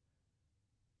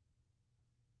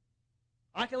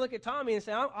 I can look at Tommy and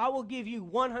say, I will give you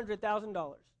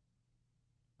 $100,000.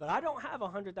 But I don't have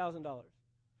 $100,000.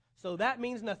 So that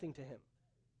means nothing to him.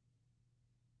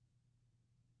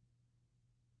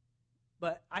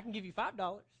 But I can give you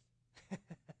 $5.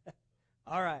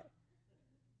 All right.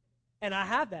 And I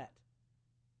have that.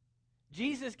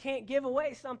 Jesus can't give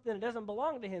away something that doesn't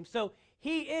belong to him. So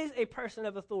he is a person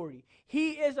of authority.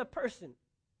 He is a person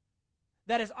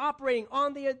that is operating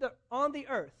on the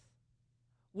earth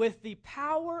with the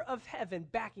power of heaven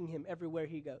backing him everywhere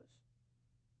he goes.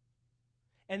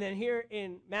 And then here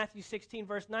in Matthew 16,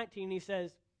 verse 19, he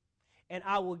says, and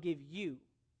I will give you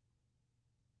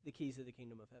the keys of the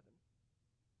kingdom of heaven.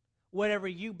 Whatever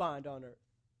you bind on earth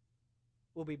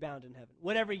will be bound in heaven.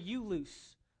 Whatever you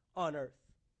loose on earth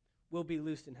will be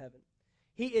loosed in heaven.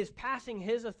 He is passing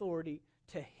his authority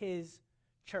to his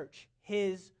church,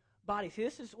 his body. See,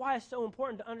 this is why it's so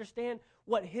important to understand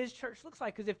what his church looks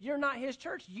like, because if you're not his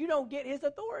church, you don't get his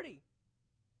authority.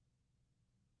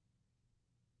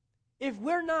 If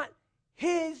we're not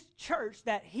his church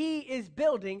that he is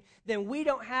building, then we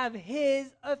don't have his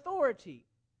authority.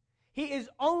 He is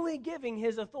only giving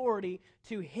his authority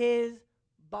to his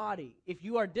body. If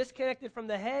you are disconnected from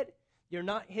the head, you're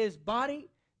not his body.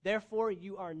 Therefore,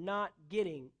 you are not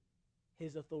getting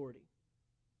his authority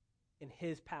and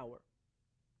his power.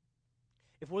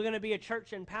 If we're going to be a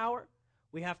church in power,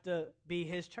 we have to be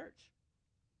his church.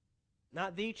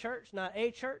 Not the church, not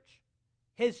a church,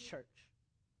 his church.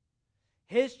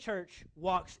 His church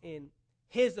walks in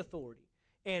his authority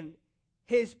and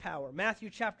his power. Matthew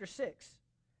chapter 6.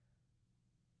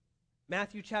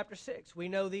 Matthew chapter 6. We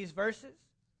know these verses.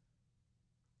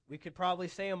 We could probably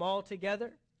say them all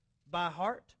together by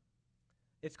heart.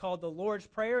 It's called the Lord's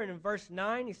Prayer. And in verse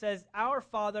 9, he says, Our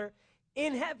Father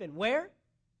in heaven. Where?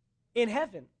 In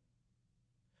heaven.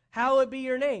 Hallowed be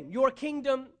your name. Your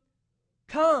kingdom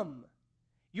come.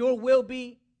 Your will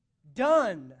be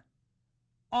done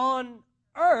on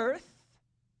earth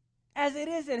as it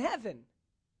is in heaven.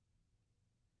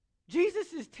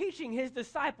 Jesus is teaching his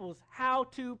disciples how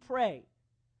to pray.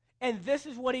 And this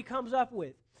is what he comes up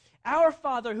with. Our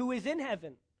Father who is in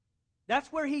heaven.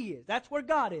 That's where he is. That's where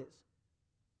God is.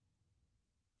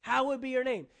 Hallowed be your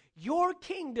name. Your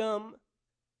kingdom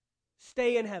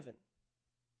stay in heaven.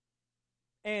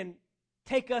 And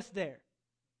take us there.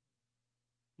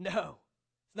 No,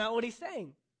 it's not what he's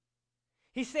saying.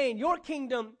 He's saying, your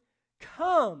kingdom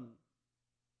come.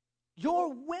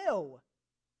 Your will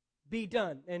be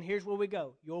done. And here's where we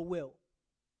go. Your will.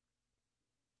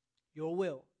 Your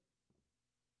will.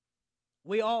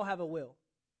 We all have a will.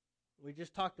 We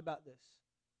just talked about this.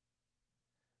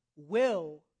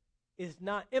 Will is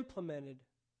not implemented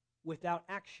without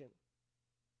action.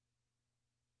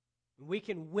 We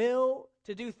can will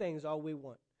to do things all we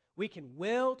want. We can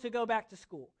will to go back to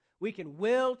school. We can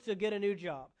will to get a new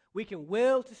job. We can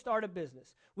will to start a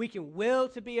business. We can will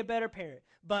to be a better parent.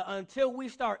 But until we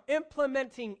start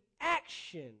implementing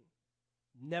action,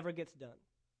 never gets done.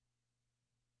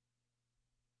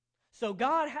 So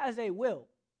God has a will.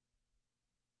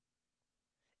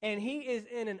 And he is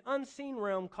in an unseen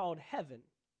realm called heaven.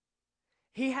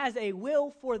 He has a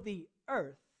will for the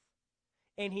earth,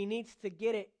 and he needs to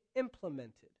get it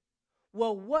implemented.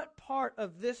 Well, what part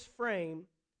of this frame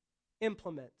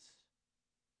implements?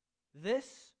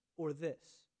 This or this?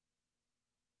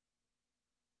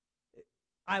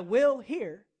 I will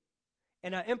here,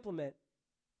 and I implement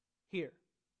here.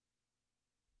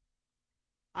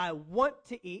 I want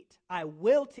to eat, I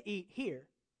will to eat here,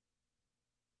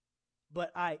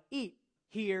 but I eat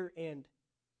here and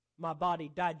my body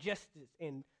digests it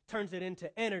and turns it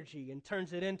into energy and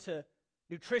turns it into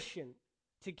nutrition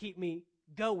to keep me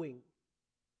going.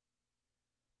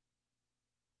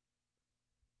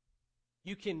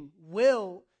 You can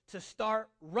will to start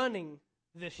running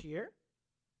this year,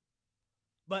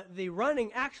 but the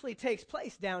running actually takes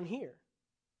place down here.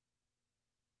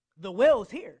 The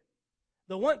will's here.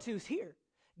 The want to's here.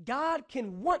 God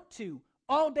can want to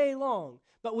all day long,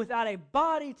 but without a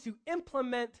body to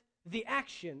implement the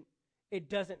action, it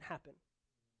doesn't happen.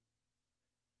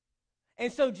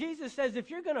 And so Jesus says, if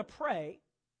you're going to pray,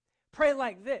 pray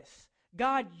like this: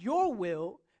 God, your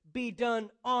will be done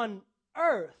on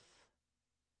earth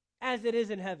as it is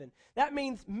in heaven. That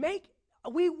means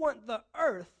we want the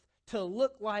earth to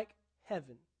look like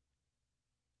heaven.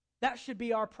 That should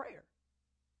be our prayer.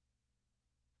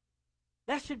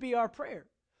 That should be our prayer.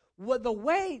 The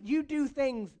way you do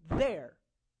things there,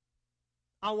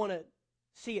 I want to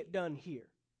see it done here.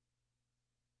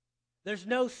 There's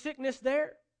no sickness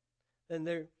there, then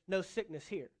there's no sickness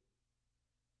here.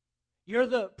 You're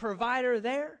the provider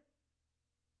there,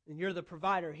 and you're the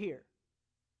provider here.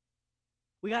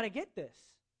 We got to get this.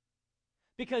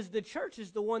 Because the church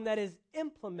is the one that is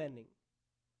implementing.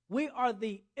 We are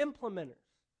the implementers.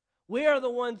 We are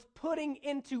the ones putting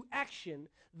into action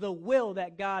the will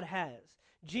that God has.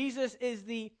 Jesus is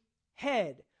the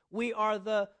head. We are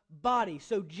the body.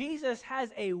 So Jesus has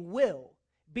a will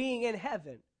being in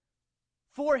heaven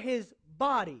for his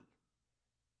body.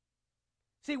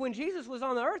 See, when Jesus was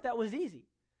on the earth, that was easy.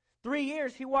 3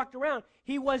 years he walked around.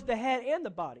 He was the head and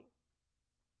the body.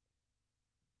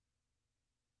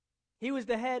 He was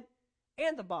the head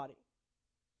and the body.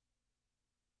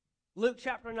 Luke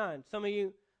chapter 9. Some of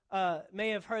you may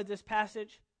have heard this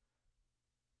passage.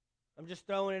 I'm just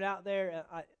throwing it out there.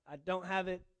 I don't have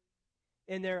it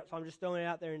in there, so I'm just throwing it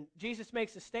out there. And Jesus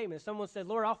makes a statement. Someone said,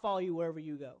 Lord, I'll follow you wherever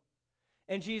you go.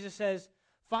 And Jesus says,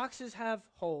 foxes have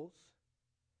holes,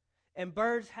 and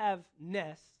birds have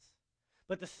nests,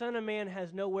 but the Son of Man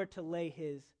has nowhere to lay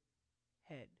his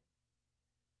head.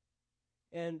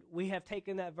 And we have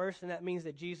taken that verse, and that means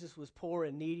that Jesus was poor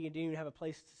and needy and didn't even have a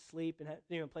place to sleep and didn't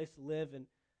even have a place to live, and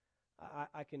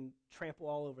I can trample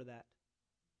all over that.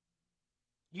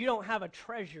 You don't have a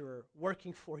treasurer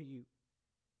working for you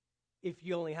if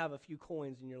you only have a few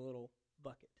coins in your little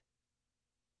bucket.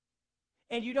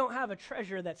 And you don't have a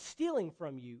treasurer that's stealing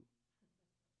from you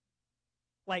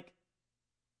like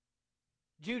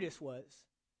Judas was.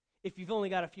 If you've only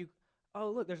got a few,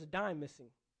 oh, look, there's a dime missing.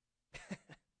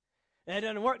 And it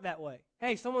doesn't work that way.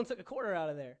 Hey, someone took a quarter out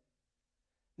of there.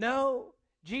 No,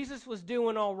 Jesus was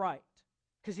doing all right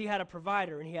because he had a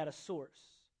provider and he had a source.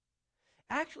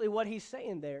 Actually, what he's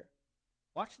saying there,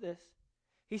 watch this.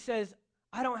 He says,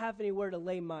 I don't have anywhere to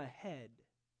lay my head.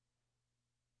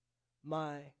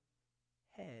 My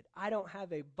head. I don't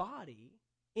have a body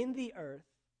in the earth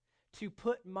to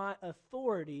put my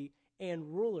authority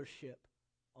and rulership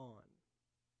on.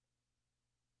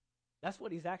 That's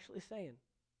what he's actually saying.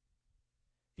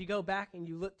 If you go back and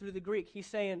you look through the Greek, he's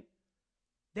saying,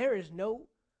 there is no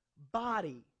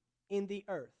body in the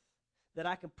earth that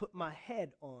I can put my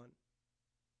head on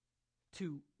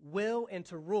to will and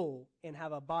to rule and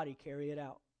have a body carry it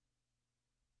out.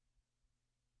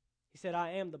 He said,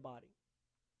 I am the body.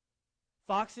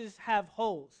 Foxes have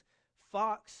holes.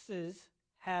 Foxes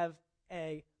have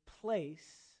a place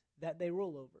that they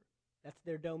rule over. That's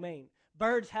their domain.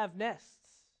 Birds have nests.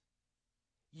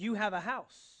 You have a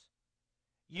house.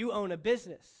 You own a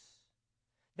business.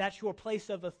 That's your place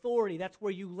of authority. That's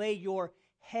where you lay your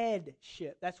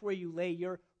headship. That's where you lay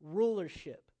your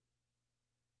rulership.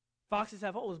 Foxes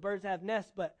have holes, birds have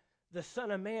nests, but the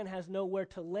Son of Man has nowhere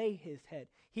to lay his head.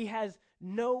 He has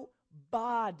no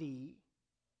body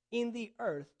in the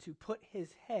earth to put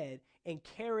his head and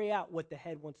carry out what the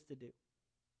head wants to do.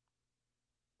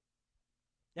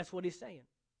 That's what he's saying.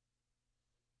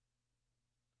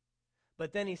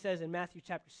 But then he says in Matthew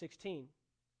chapter 16,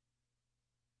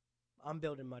 I'm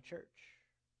building my church.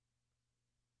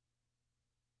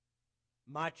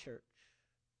 My church.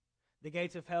 The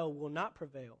gates of hell will not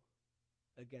prevail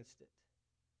against it.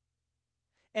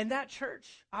 And that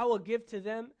church, I will give to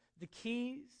them the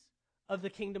keys of the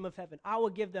kingdom of heaven. I will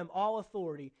give them all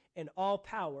authority and all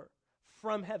power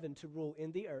from heaven to rule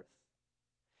in the earth.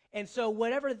 And so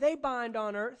whatever they bind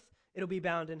on earth, it'll be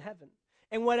bound in heaven.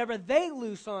 And whatever they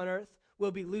loose on earth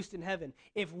will be loosed in heaven.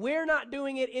 If we're not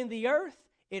doing it in the earth,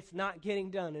 it's not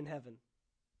getting done in heaven.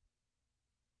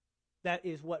 That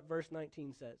is what verse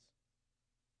 19 says.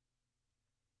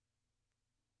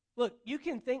 Look, you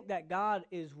can think that God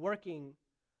is working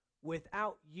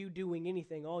without you doing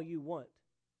anything all you want.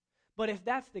 But if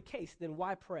that's the case, then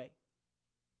why pray?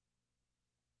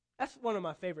 That's one of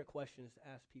my favorite questions to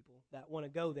ask people that want to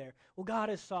go there. Well, God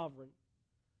is sovereign.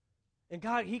 And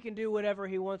God, he can do whatever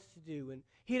he wants to do. And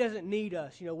he doesn't need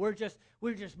us. You know, we're just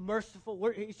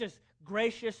merciful. He's just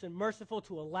gracious and merciful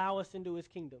to allow us into his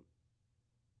kingdom.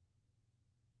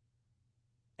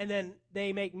 And then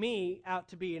they make me out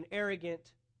to be an arrogant,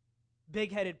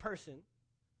 big-headed person.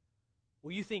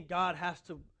 Well, you think God has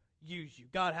to use you.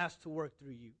 God has to work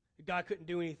through you. God couldn't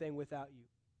do anything without you.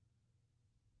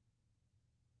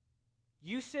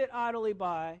 You sit idly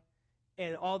by,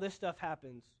 and all this stuff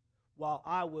happens, while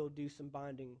I will do some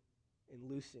binding and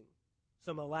loosing,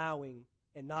 some allowing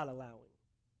and not allowing.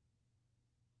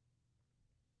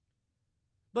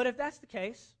 But if that's the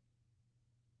case,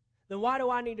 then why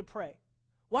do I need to pray?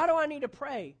 Why do I need to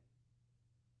pray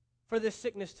for this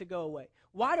sickness to go away?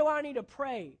 Why do I need to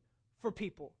pray for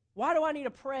people? Why do I need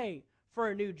to pray for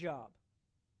a new job?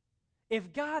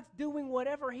 If God's doing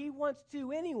whatever he wants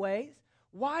to anyways,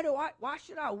 why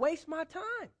should I waste my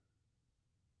time?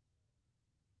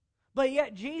 But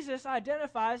yet Jesus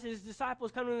identifies his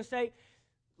disciples come to him and say,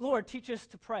 Lord, teach us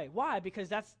to pray. Why? Because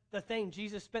that's the thing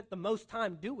Jesus spent the most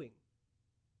time doing.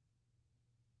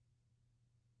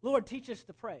 Lord, teach us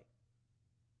to pray.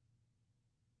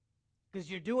 Because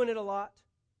you're doing it a lot.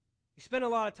 You spend a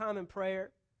lot of time in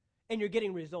prayer, and you're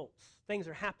getting results. Things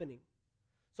are happening.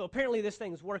 So apparently this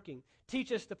thing's working.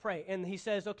 Teach us to pray. And he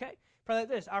says, okay, pray like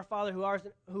this. Our Father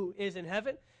who is in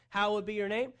heaven, hallowed be your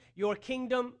name. Your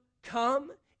kingdom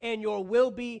come, and your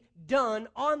will be done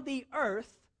on the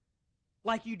earth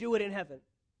like you do it in heaven.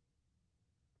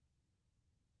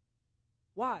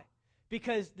 Why?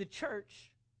 Because the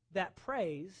church that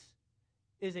prays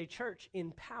is a church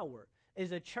in power,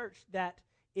 is a church that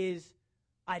is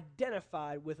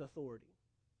identified with authority.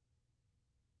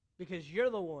 Because you're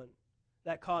the one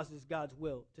that causes God's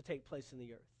will to take place in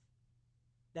the earth.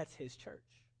 That's his church.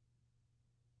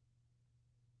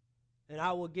 And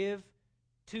I will give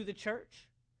to the church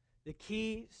the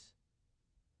keys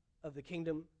of the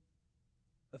kingdom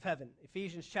of heaven.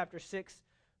 Ephesians chapter 6,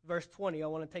 verse 20. I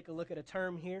want to take a look at a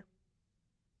term here.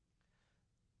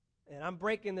 And I'm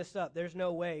breaking this up. There's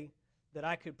no way that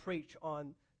I could preach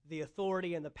on the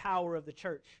authority and the power of the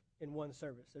church in one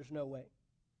service. There's no way.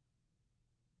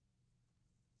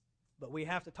 But we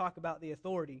have to talk about the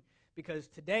authority because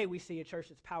today we see a church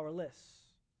that's powerless.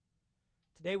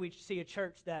 Today we see a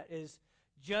church that is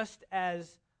just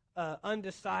as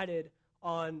undecided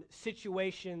on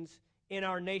situations in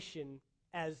our nation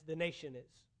as the nation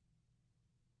is.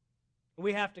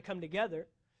 We have to come together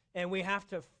and we have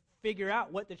to figure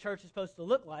out what the church is supposed to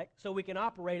look like so we can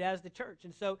operate as the church.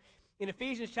 And so in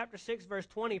Ephesians chapter 6, verse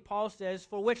 20, Paul says,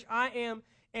 "For which I am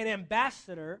an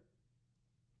ambassador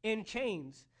in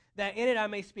chains, that in it I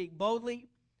may speak boldly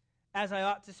as I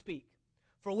ought to speak.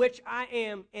 For which I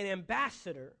am an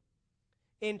ambassador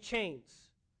in chains."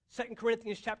 2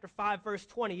 Corinthians chapter 5, verse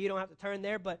 20. You don't have to turn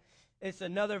there, but it's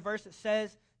another verse that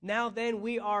says, "Now then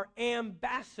we are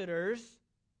ambassadors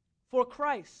for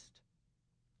Christ,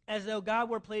 as though God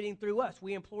were pleading through us.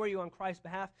 We implore you on Christ's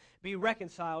behalf, be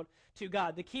reconciled to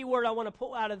God." The key word I want to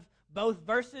pull out of both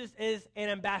verses is an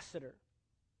ambassador.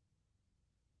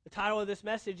 The title of this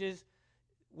message is,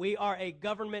 we are a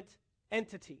government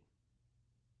entity.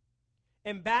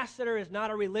 Ambassador is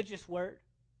not a religious word.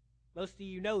 Most of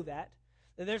you know that.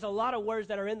 And there's a lot of words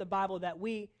that are in the Bible that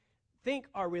we think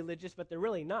are religious, but they're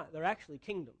really not. They're actually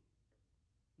kingdom.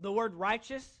 The word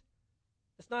righteous,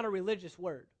 it's not a religious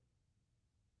word.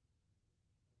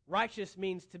 Righteous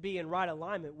means to be in right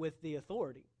alignment with the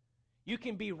authority. You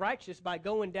can be righteous by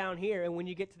going down here, and when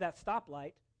you get to that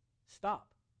stoplight, stop.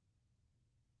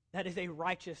 That is a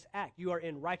righteous act. You are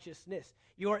in righteousness.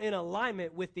 You are in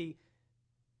alignment with the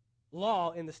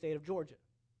law in the state of Georgia.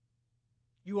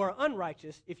 You are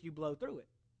unrighteous if you blow through it.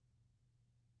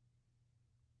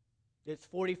 It's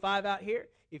 45 out here.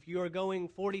 If you are going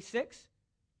 46,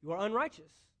 you are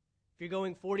unrighteous. If you're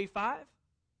going 45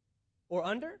 or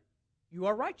under, you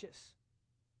are righteous.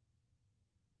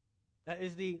 That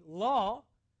is the law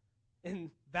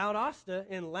in Valdosta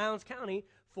in Lowndes County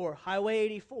for Highway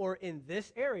 84 in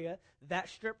this area. That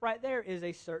strip right there is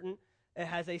it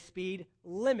has a speed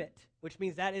limit, which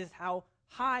means that is how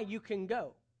high you can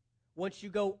go. Once you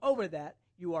go over that,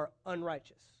 you are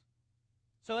unrighteous.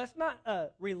 So that's not a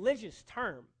religious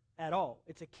term at all.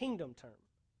 It's a kingdom term.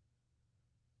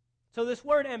 So this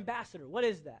word ambassador, what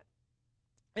is that?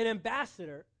 An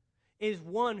ambassador is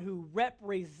one who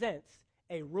represents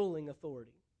a ruling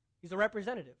authority. He's a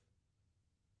representative.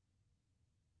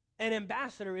 An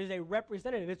ambassador is a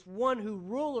representative. It's one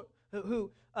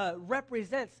who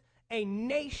represents a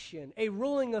nation, a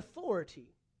ruling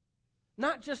authority.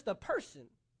 Not just a person,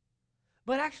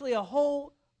 but actually a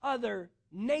whole other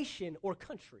nation or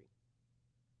country.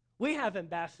 We have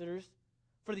ambassadors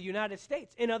for the United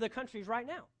States in other countries right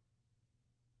now.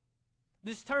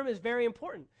 This term is very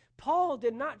important. Paul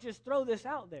did not just throw this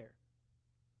out there.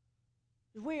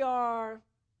 We are,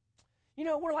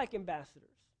 we're like ambassadors.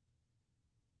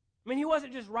 I mean, he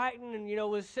wasn't just writing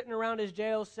and, was sitting around his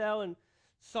jail cell and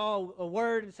saw a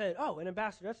word and said, oh, an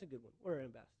ambassador, that's a good one. We're an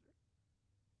ambassador.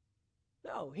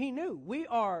 No, he knew we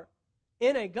are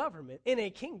in a government, in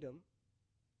a kingdom,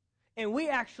 and we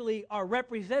actually are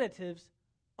representatives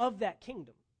of that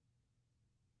kingdom.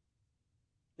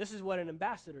 This is what an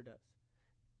ambassador does.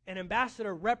 An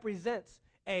ambassador represents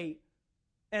a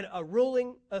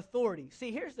ruling authority.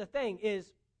 See, here's the thing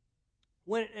is,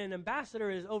 when an ambassador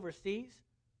is overseas,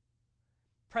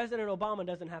 President Obama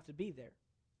doesn't have to be there.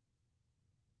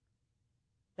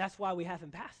 That's why we have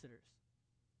ambassadors.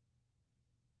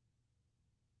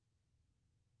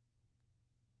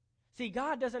 See,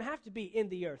 God doesn't have to be in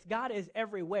the earth. God is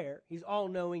everywhere. He's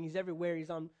all-knowing. He's everywhere.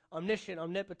 He's omniscient,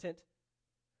 omnipotent.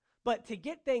 But to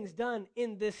get things done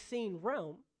in this seen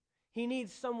realm, he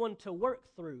needs someone to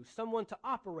work through, someone to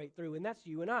operate through, and that's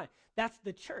you and I. That's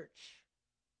the church.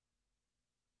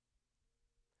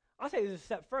 I'll take this a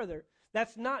step further.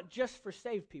 That's not just for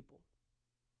saved people.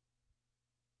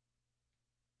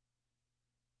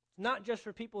 It's not just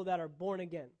for people that are born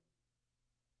again.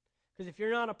 Because if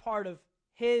you're not a part of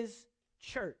his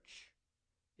church,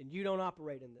 then you don't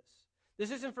operate in this.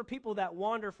 This isn't for people that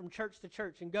wander from church to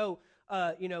church and go,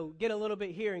 get a little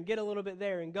bit here and get a little bit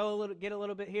there and get a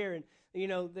little bit here, and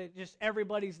just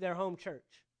everybody's their home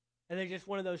church, and they're just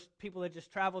one of those people that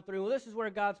just travel through. Well, this is where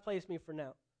God's placed me for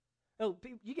now. No,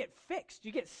 you get fixed,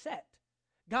 you get set.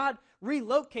 God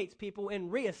relocates people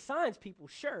and reassigns people,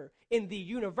 sure, in the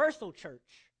universal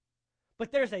church,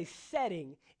 but there's a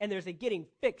setting and there's a getting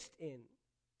fixed in.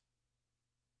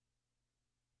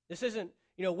 This isn't,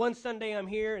 one Sunday I'm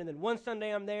here and then one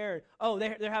Sunday I'm there. And, oh,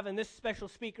 they're having this special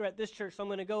speaker at this church, so I'm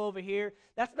going to go over here.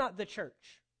 That's not the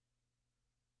church.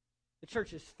 The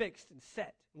church is fixed and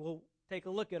set. We'll take a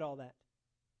look at all that.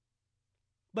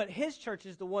 But his church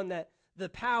is the one that the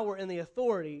power and the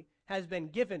authority has been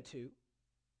given to.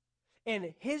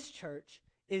 And his church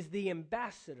is the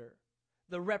ambassador,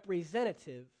 the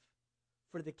representative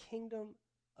for the kingdom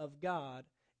of God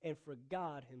and for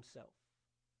God himself.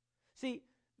 See,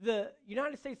 the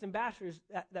United States ambassadors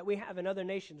that we have in other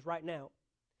nations right now,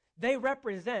 they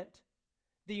represent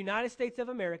the United States of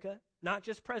America, not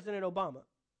just President Obama.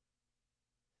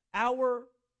 Our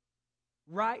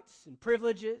rights and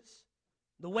privileges,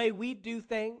 the way we do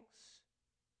things,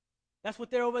 that's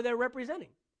what they're over there representing.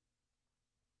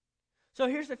 So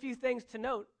here's a few things to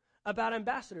note about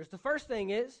ambassadors. The first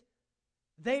thing is,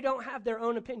 they don't have their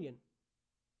own opinion.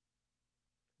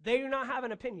 They do not have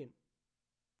an opinion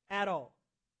at all.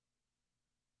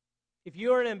 If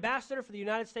you're an ambassador for the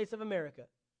United States of America,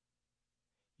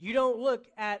 you don't look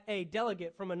at a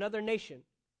delegate from another nation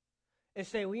and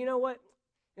say, well, you know what?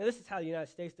 This is how the United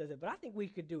States does it, but I think we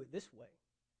could do it this way.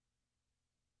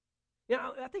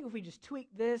 I think if we just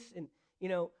tweak this and,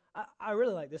 I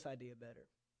really like this idea better.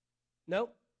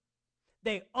 Nope.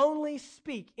 They only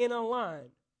speak in a line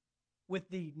with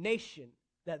the nation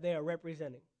that they are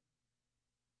representing.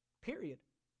 Period.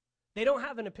 They don't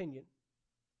have an opinion.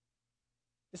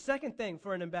 The second thing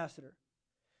for an ambassador,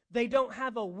 they don't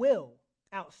have a will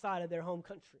outside of their home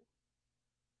country.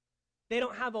 They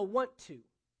don't have a want to.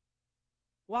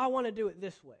 Well, I want to do it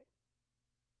this way.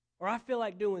 Or I feel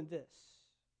like doing this.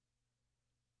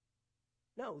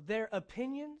 No, their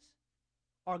opinions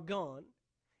are gone,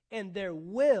 and their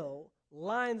will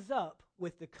lines up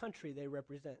with the country they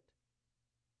represent.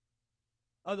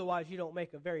 Otherwise, you don't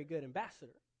make a very good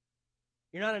ambassador.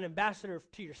 You're not an ambassador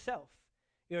to yourself.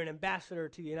 You're an ambassador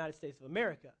to the United States of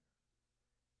America.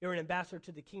 You're an ambassador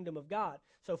to the kingdom of God.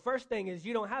 So first thing is,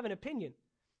 you don't have an opinion.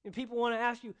 And people want to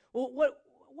ask you, well,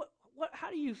 how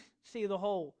do you see the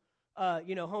whole,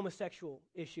 homosexual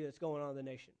issue that's going on in the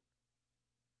nation?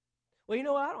 Well, you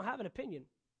know what? I don't have an opinion.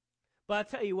 But I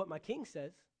tell you what my king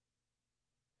says.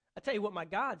 I tell you what my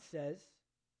God says.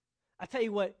 I tell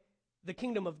you what the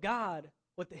kingdom of God,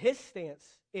 what his stance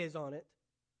is on it.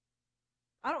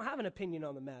 I don't have an opinion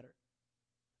on the matter.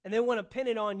 And they want to pin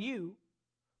it on you,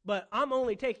 but I'm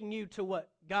only taking you to what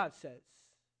God says,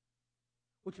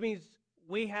 which means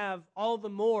we have all the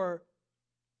more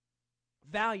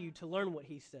value to learn what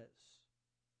he says.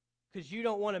 because you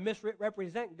don't want to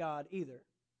misrepresent God either.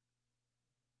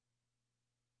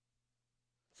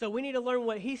 So we need to learn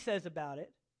what he says about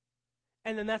it,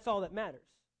 and then that's all that matters.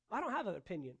 I don't have an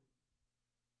opinion.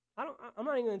 I'm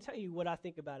not even going to tell you what I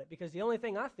think about it, because the only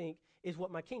thing I think is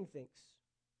what my king thinks,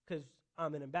 because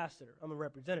I'm an ambassador. I'm a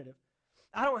representative.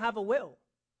 I don't have a will.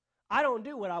 I don't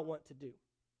do what I want to do.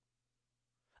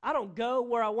 I don't go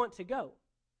where I want to go.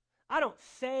 I don't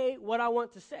say what I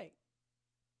want to say.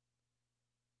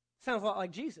 Sounds a lot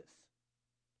like Jesus.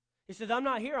 He says, I'm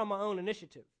not here on my own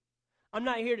initiative. I'm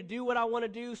not here to do what I want to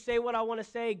do, say what I want to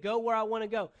say, go where I want to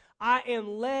go. I am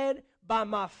led by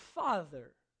my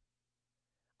Father.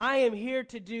 I am here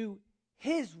to do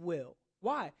his will.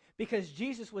 Why? Because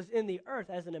Jesus was in the earth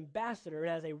as an ambassador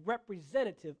and as a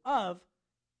representative of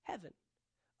heaven,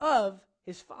 of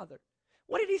his Father.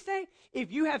 What did he say?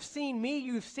 If you have seen me,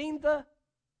 you've seen the...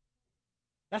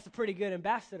 That's a pretty good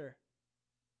ambassador.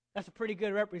 That's a pretty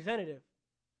good representative.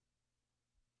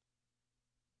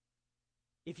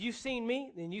 If you've seen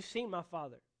me, then you've seen my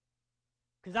Father.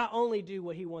 Because I only do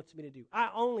what he wants me to do. I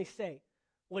only say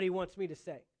what he wants me to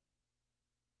say.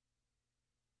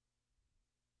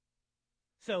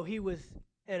 So he was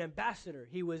an ambassador.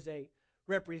 He was a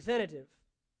representative.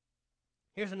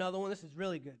 Here's another one. This is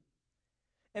really good.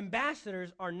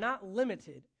 Ambassadors are not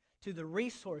limited to the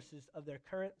resources of their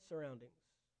current surroundings.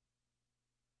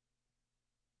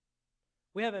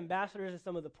 We have ambassadors in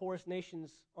some of the poorest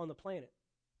nations on the planet,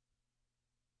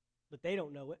 but they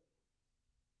don't know it.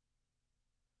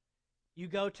 You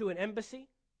go to an embassy,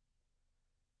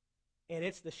 and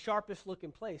it's the sharpest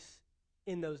looking place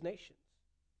in those nations.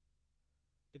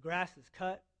 The grass is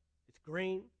cut, it's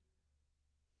green,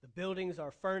 the buildings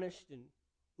are furnished and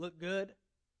look good.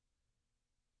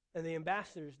 And the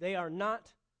ambassadors, they are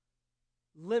not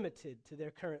limited to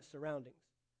their current surroundings.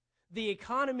 The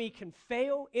economy can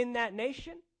fail in that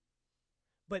nation,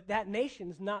 but that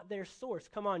nation's not their source.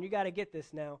 Come on, you got to get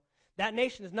this now. That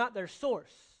nation is not their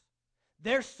source.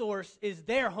 Their source is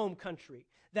their home country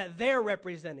that they're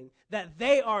representing, that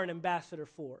they are an ambassador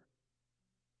for.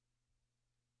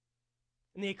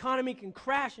 And the economy can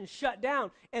crash and shut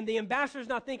down, and the ambassador's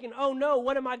not thinking, oh no,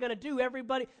 what am I going to do?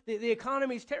 Everybody, the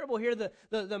economy's terrible here,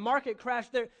 the market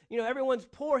crashed there, everyone's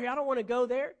poor here, I don't want to go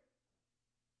there.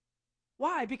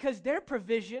 Why? Because their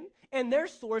provision and their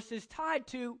source is tied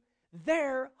to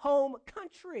their home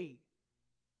country.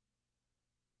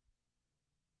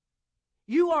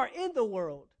 You are in the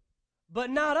world,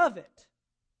 but not of it.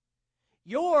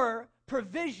 Your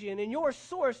provision and your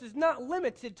source is not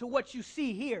limited to what you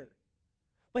see here.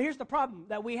 But here's the problem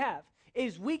that we have,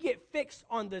 is we get fixed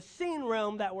on the seen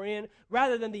realm that we're in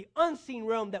rather than the unseen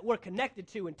realm that we're connected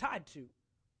to and tied to.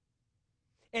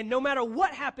 And no matter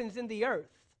what happens in the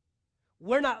earth,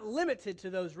 we're not limited to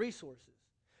those resources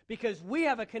because we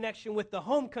have a connection with the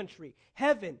home country,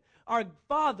 heaven, our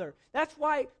Father. That's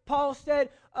why Paul said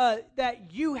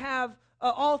that you have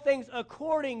all things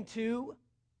according to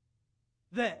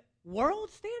the world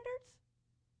standards,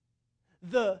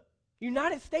 the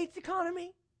United States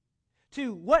economy,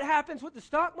 to what happens with the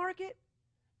stock market?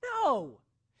 No.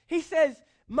 He says,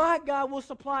 my God will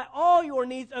supply all your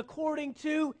needs according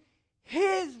to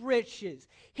his riches.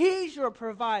 He's your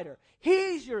provider.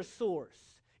 He's your source.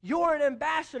 You're an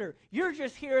ambassador. You're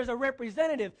just here as a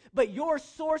representative, but your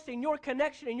source and your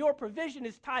connection and your provision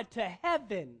is tied to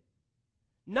heaven,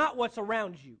 not what's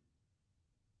around you.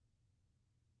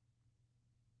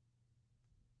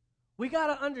 We got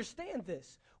to understand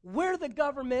this. We're the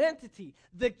government entity.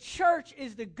 The church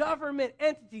is the government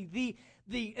entity.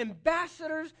 The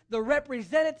ambassadors, the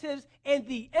representatives, and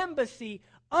the embassy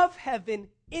of heaven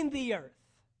in the earth.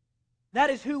 That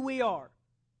is who we are.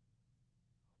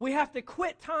 We have to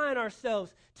quit tying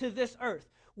ourselves to this earth.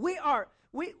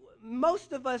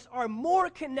 Most of us are more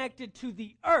connected to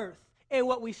the earth and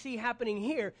what we see happening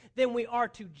here than we are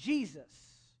to Jesus,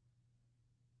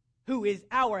 who is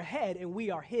our head and we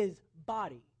are his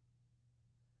body.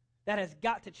 That has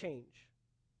got to change.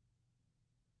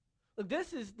 Look,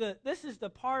 this is the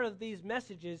part of these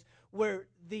messages where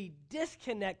the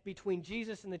disconnect between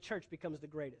Jesus and the church becomes the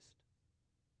greatest.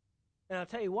 And I'll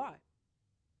tell you why.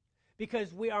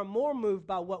 Because we are more moved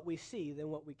by what we see than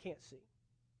what we can't see.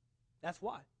 That's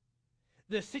why.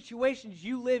 The situations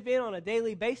you live in on a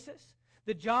daily basis,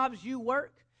 the jobs you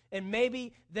work, and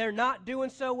maybe they're not doing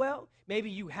so well. Maybe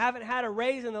you haven't had a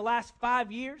raise in the last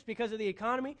 5 years because of the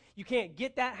economy. You can't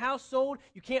get that house sold.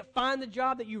 You can't find the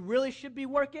job that you really should be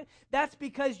working. That's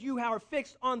because you are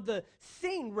fixed on the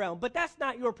seen realm. But that's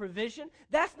not your provision.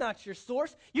 That's not your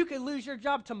source. You could lose your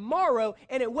job tomorrow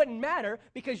and it wouldn't matter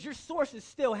because your source is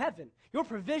still heaven. Your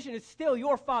provision is still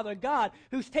your Father God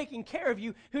who's taking care of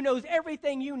you, who knows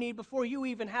everything you need before you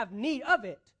even have need of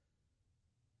it.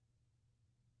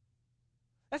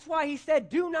 That's why he said,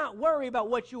 do not worry about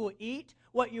what you will eat,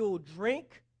 what you will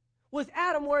drink. Was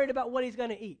Adam worried about what he's going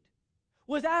to eat?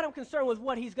 Was Adam concerned with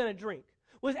what he's going to drink?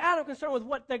 Was Adam concerned with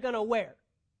what they're going to wear,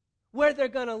 where they're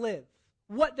going to live,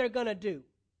 what they're going to do?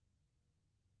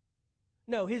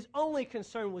 No, his only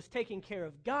concern was taking care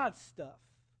of God's stuff,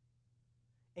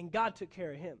 and God took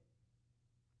care of him.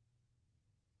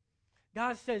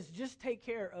 God says, just take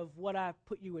care of what I've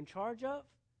put you in charge of,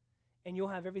 and you'll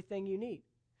have everything you need.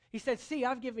 He said, see,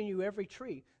 I've given you every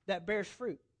tree that bears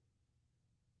fruit.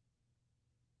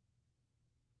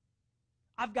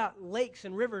 I've got lakes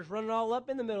and rivers running all up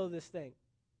in the middle of this thing.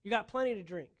 You got plenty to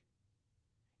drink.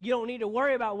 You don't need to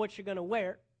worry about what you're going to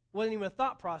wear. It wasn't even a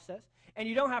thought process. And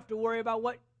you don't have to worry about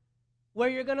where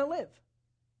you're going to live.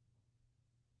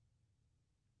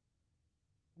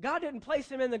 God didn't place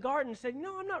him in the garden and said,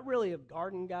 no, I'm not really a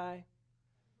garden guy.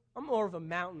 I'm more of a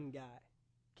mountain guy.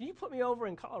 Can you put me over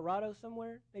in Colorado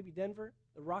somewhere? Maybe Denver,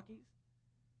 the Rockies?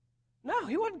 No,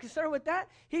 he wasn't concerned with that.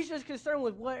 He's just concerned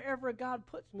with wherever God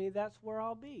puts me, that's where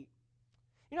I'll be.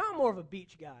 You know, I'm more of a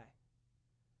beach guy.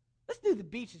 Let's do the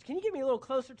beaches. Can you get me a little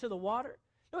closer to the water?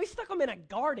 No, he stuck them in a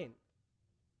garden.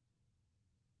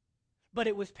 But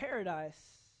it was paradise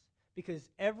because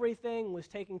everything was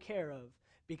taken care of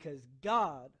because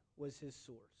God was his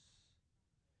source.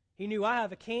 He knew I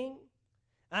have a king,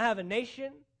 I have a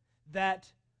nation that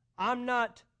I'm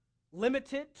not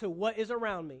limited to what is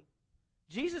around me.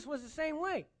 Jesus was the same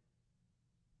way.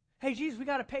 Hey, Jesus, we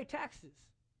got to pay taxes.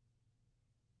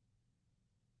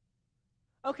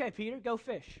 Okay, Peter, go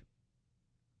fish.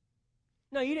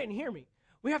 No, you didn't hear me.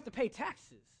 We have to pay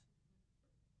taxes.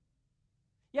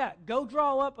 Yeah, go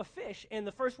draw up a fish, and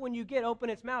the first one you get, open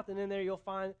its mouth, and in there you'll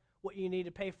find what you need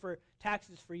to pay for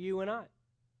taxes for you and I.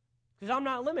 Because I'm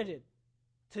not limited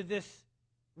to this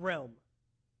realm.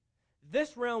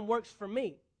 This realm works for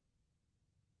me.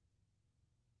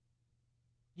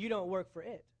 You don't work for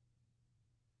it.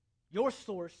 Your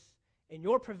source and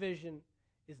your provision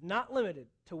is not limited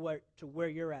to where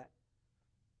you're at.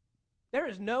 There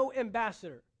is no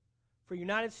ambassador for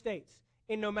United States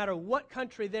in no matter what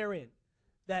country they're in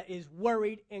that is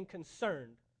worried and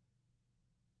concerned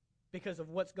because of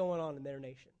what's going on in their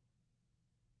nation.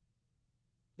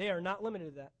 They are not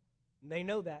limited to that. And they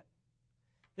know that.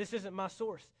 This isn't my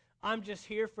source. I'm just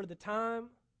here for the time.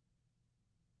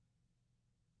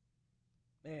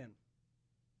 Man.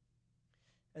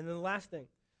 And then the last thing,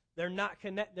 they're not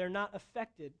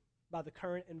affected by the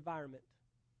current environment.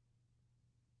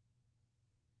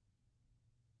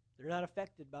 They're not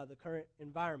affected by the current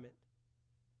environment.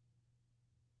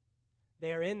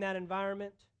 They are in that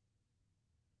environment,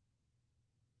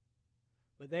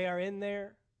 but they are in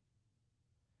there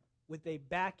with a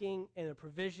backing and a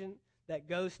provision that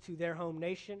goes to their home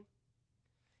nation,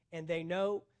 and they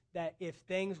know that if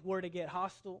things were to get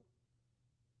hostile,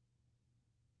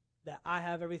 that I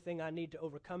have everything I need to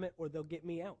overcome it, or they'll get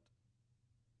me out.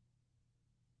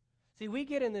 See, we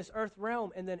get in this earth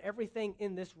realm, and then everything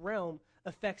in this realm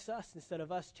affects us instead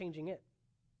of us changing it.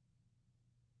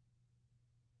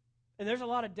 And there's a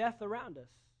lot of death around us.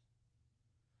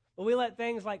 But we let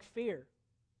things like fear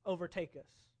overtake us.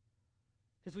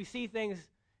 Because we see things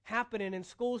happening in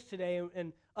schools today,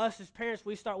 and us as parents,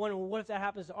 we start wondering, well, what if that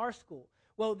happens to our school?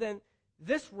 Well, then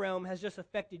this realm has just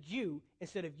affected you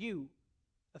instead of you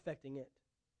affecting it.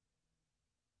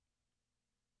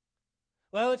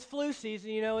 Well, it's flu season,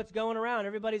 it's going around.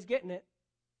 Everybody's getting it.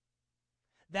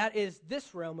 That is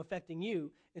this realm affecting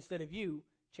you instead of you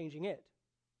changing it.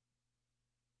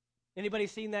 Anybody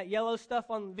seen that yellow stuff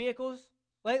on vehicles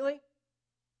lately?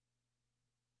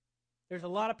 There's a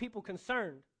lot of people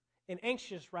concerned and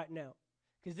anxious right now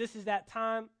because this is that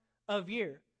time of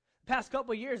year. The past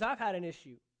couple of years, I've had an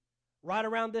issue right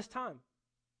around this time.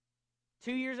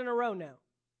 2 years in a row now.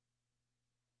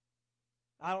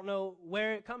 I don't know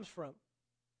where it comes from.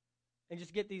 And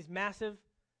just get these massive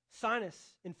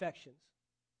sinus infections.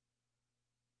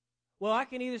 Well, I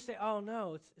can either say, oh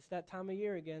no, it's that time of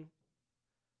year again.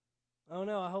 Oh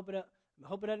no, I hope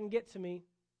it doesn't get to me.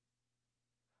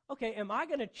 Okay, am I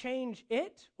going to change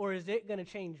it, or is it going to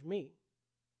change me?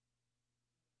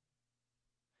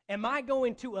 Am I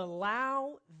going to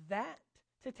allow that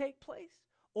to take place,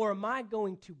 or am I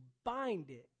going to bind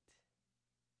it?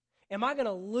 Am I going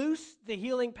to loose the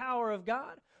healing power of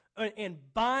God and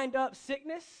bind up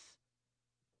sickness?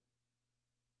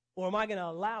 Or am I going to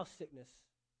allow sickness?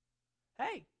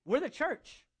 Hey, we're the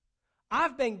church.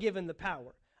 I've been given the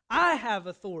power. I have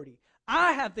authority.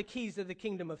 I have the keys of the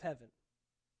kingdom of heaven.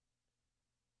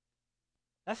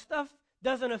 That stuff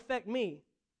doesn't affect me.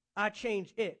 I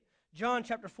change it. John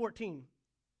chapter 14.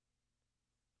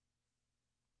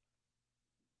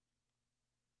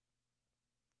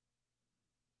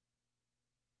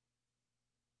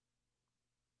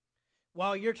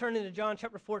 While you're turning to John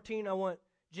chapter 14, I want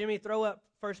Jimmy throw up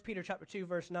 1 Peter chapter 2,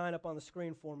 verse 9 up on the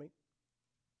screen for me.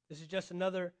 This is just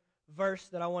another verse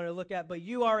that I want to look at. But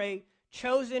you are a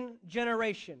chosen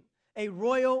generation, a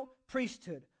royal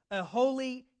priesthood, a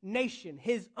holy nation,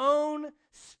 his own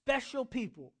special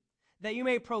people, that you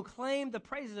may proclaim the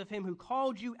praises of him who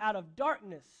called you out of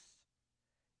darkness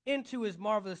into his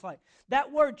marvelous light.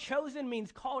 That word chosen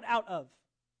means called out of.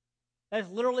 That's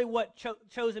literally what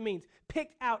chosen means.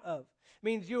 Picked out of. It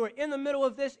means you were in the middle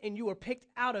of this and you were picked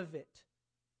out of it.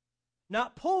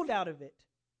 Not pulled out of it,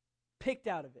 picked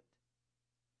out of it.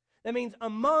 That means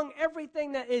among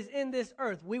everything that is in this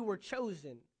earth, we were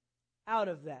chosen out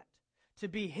of that to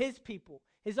be his people,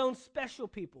 his own special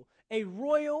people, a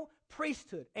royal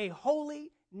priesthood, a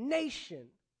holy nation.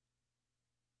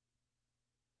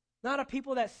 Not a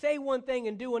people that say one thing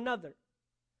and do another.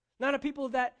 Not a people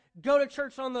that go to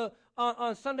church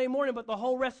on Sunday morning, but the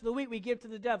whole rest of the week we give to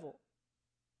the devil.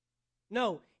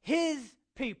 No, his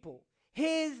people,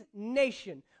 his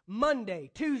nation, Monday,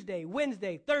 Tuesday,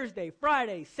 Wednesday, Thursday,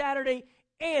 Friday, Saturday,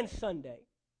 and Sunday.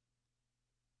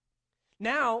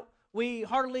 Now, we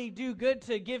hardly do good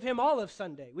to give him all of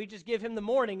Sunday. We just give him the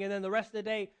morning, and then the rest of the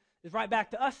day is right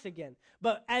back to us again.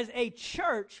 But as a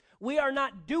church, we are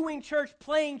not doing church,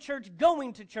 playing church,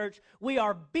 going to church. We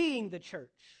are being the church.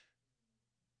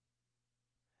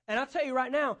 And I'll tell you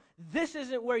right now, this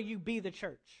isn't where you be the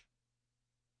church.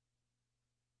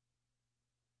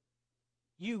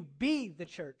 You be the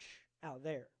church out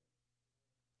there.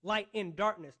 Light in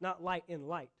darkness, not light in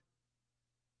light.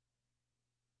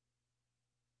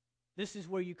 This is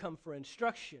where you come for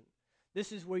instruction.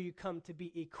 This is where you come to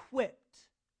be equipped.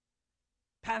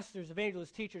 Pastors,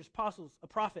 evangelists, teachers, apostles,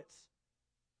 prophets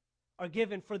are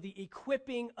given for the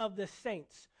equipping of the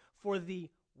saints for the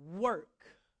work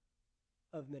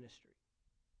of ministry.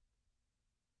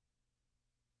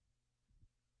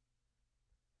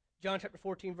 John chapter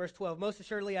 14, verse 12. Most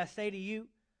assuredly I say to you,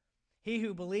 he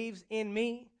who believes in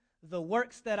me, the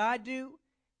works that I do,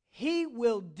 he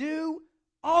will do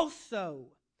also.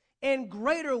 And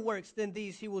greater works than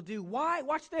these he will do. Why?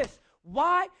 Watch this.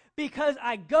 Why? Because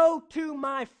I go to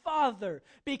my Father.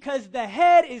 Because the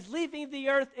head is leaving the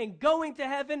earth and going to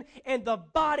heaven, and the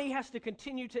body has to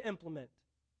continue to implement.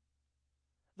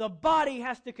 The body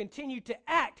has to continue to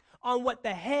act on what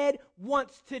the head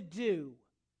wants to do.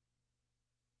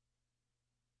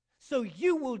 So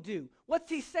you will do. What's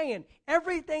he saying?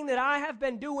 Everything that I have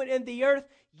been doing in the earth,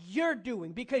 you're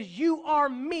doing, because you are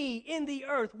me in the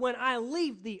earth when I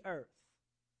leave the earth.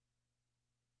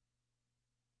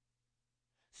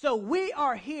 So we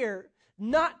are here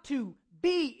not to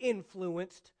be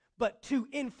influenced, but to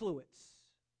influence.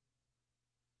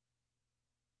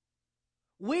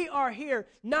 We are here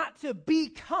not to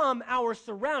become our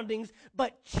surroundings,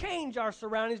 but change our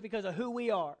surroundings because of who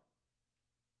we are.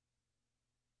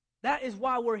 That is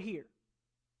why we're here.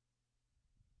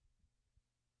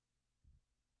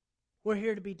 We're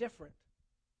here to be different.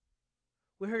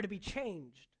 We're here to be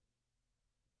changed.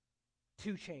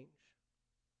 To change.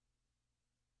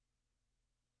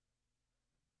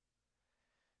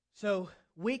 So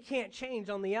we can't change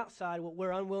on the outside what we're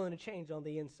unwilling to change on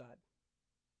the inside.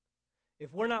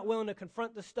 If we're not willing to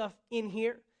confront the stuff in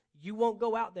here, you won't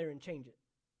go out there and change it.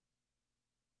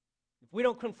 If we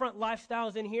don't confront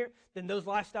lifestyles in here, then those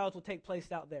lifestyles will take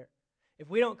place out there. If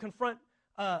we don't confront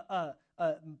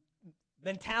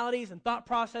mentalities and thought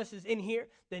processes in here,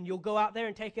 then you'll go out there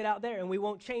and take it out there, and we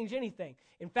won't change anything.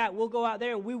 In fact, we'll go out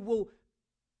there and we will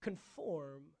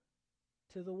conform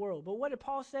to the world. But what did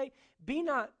Paul say? Be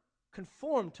not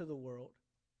conformed to the world,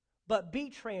 but be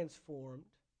transformed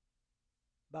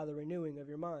by the renewing of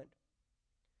your mind.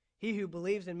 He who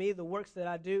believes in me, the works that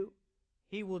I do,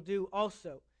 he will do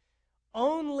also.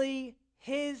 Only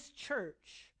his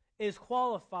church is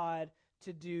qualified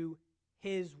to do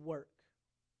his work.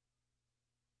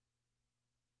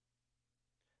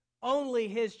 Only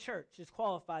his church is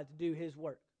qualified to do his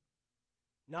work.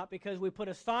 Not because we put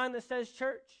a sign that says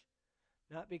church,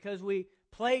 not because we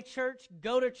play church,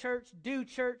 go to church, do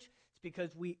church. It's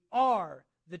because we are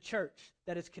the church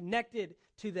that is connected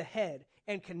to the head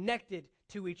and connected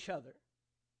to each other.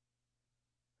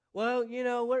 Well,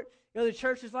 the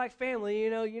church is like family. You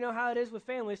know how it is with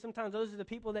family. Sometimes those are the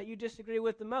people that you disagree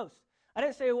with the most. I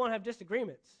didn't say we won't have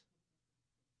disagreements.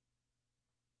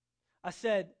 I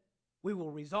said we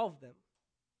will resolve them.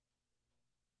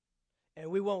 And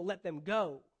we won't let them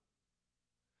go.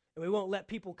 And we won't let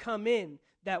people come in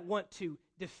that want to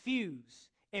diffuse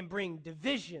and bring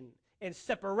division and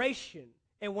separation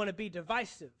and want to be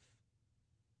divisive.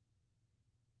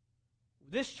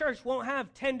 This church won't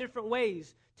have 10 different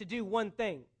ways to do one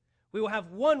thing. We will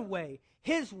have one way,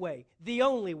 His way, the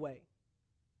only way.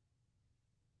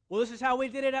 Well, this is how we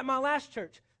did it at my last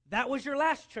church. That was your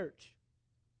last church.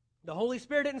 The Holy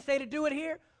Spirit didn't say to do it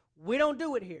here. We don't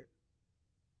do it here.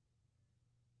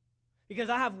 Because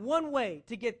I have one way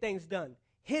to get things done.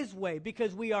 His way,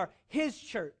 because we are His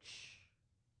church.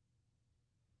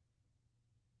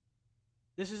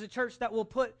 This is a church that will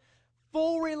put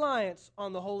full reliance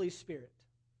on the Holy Spirit.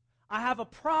 I have a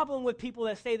problem with people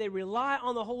that say they rely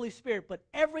on the Holy Spirit, but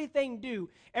everything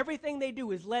they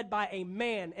do is led by a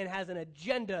man and has an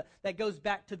agenda that goes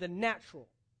back to the natural.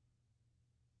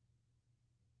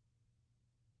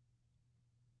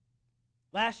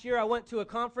 Last year I went to a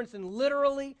conference and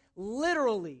literally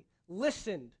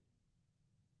listened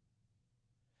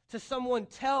to someone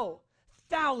tell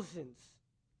thousands,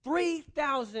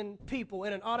 3,000 people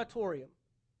in an auditorium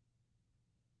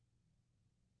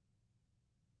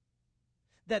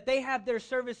that they have their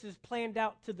services planned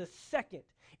out to the second.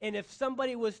 And if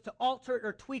somebody was to alter it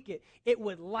or tweak it, it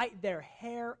would light their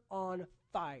hair on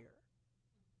fire.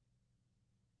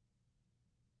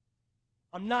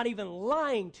 I'm not even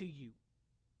lying to you.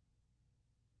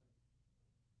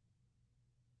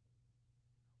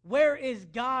 Where is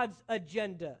God's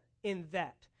agenda in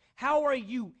that? How are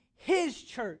you His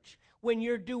church when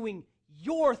you're doing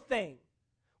your thing?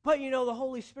 But, the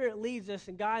Holy Spirit leads us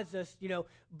and guides us,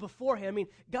 beforehand. I mean,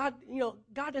 God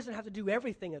doesn't have to do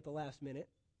everything at the last minute.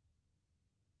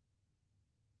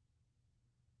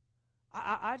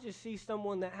 I just see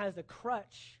someone that has a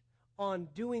crutch on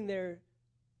doing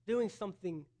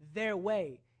something their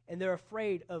way, and they're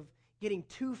afraid of getting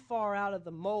too far out of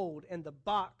the mold and the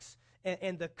box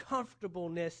and the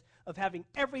comfortableness of having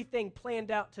everything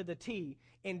planned out to the T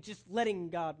and just letting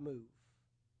God move.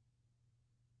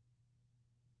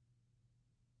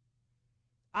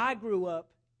 I grew up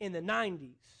in the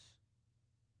 90s.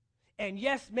 And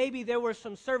yes, maybe there were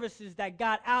some services that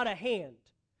got out of hand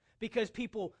because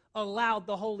people allowed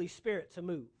the Holy Spirit to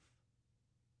move.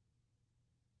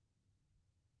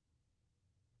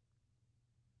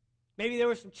 Maybe there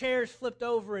were some chairs flipped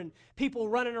over and people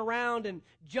running around and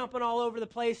jumping all over the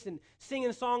place and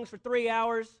singing songs for 3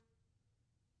 hours.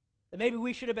 And maybe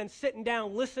we should have been sitting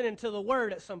down listening to the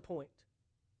Word at some point.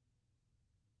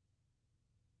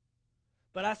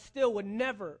 But I still would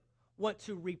never want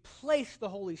to replace the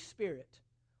Holy Spirit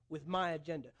with my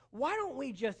agenda. Why don't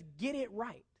we just get it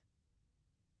right?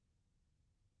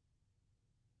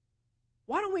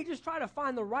 Why don't we just try to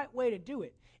find the right way to do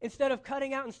it? Instead of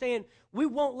cutting out and saying, we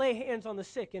won't lay hands on the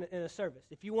sick in a service.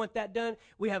 If you want that done,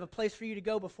 we have a place for you to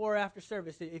go before or after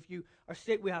service. If you are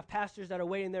sick, we have pastors that are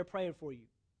waiting there praying for you.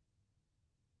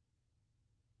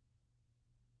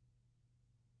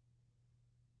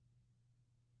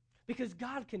 Because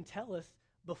God can tell us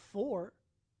before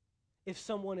if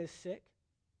someone is sick.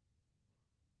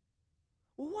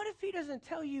 Well, what if He doesn't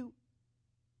tell you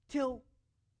till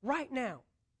right now?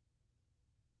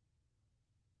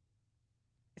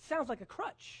 It sounds like a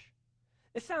crutch.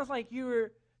 It sounds like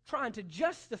you're trying to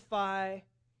justify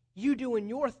you doing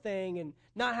your thing and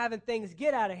not having things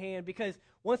get out of hand, because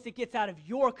once it gets out of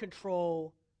your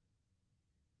control,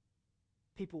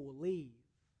 people will leave.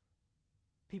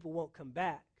 People won't come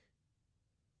back.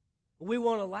 We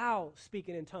won't allow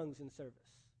speaking in tongues in service.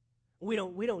 We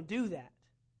don't do that.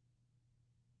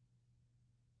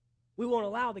 We won't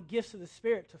allow the gifts of the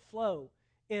Spirit to flow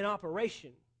in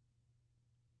operation.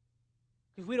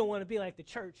 Because we don't want to be like the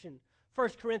church in 1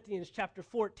 Corinthians chapter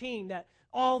 14, that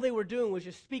all they were doing was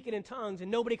just speaking in tongues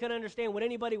and nobody could understand what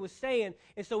anybody was saying.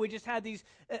 And so we just had these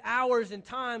hours and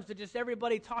times to just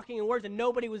everybody talking in words, and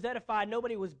nobody was edified,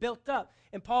 nobody was built up.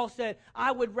 And Paul said,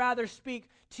 I would rather speak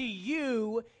to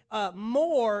you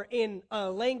more in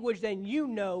language than you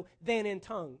know than in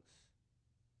tongues.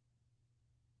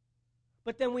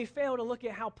 But then we fail to look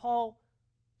at how Paul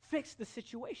fixed the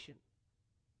situation.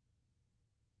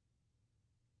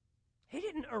 He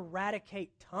didn't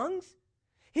eradicate tongues.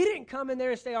 He didn't come in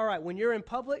there and say, all right, when you're in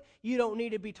public, you don't need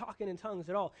to be talking in tongues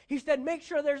at all. He said, make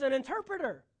sure there's an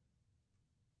interpreter.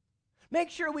 Make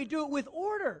sure we do it with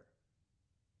order.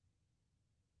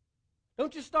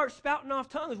 Don't just start spouting off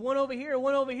tongues, one over here and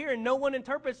one over here, and no one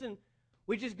interprets, and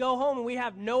we just go home and we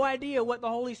have no idea what the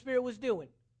Holy Spirit was doing.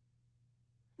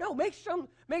 No, make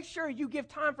sure you give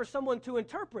time for someone to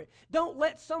interpret. Don't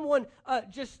let someone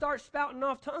just start spouting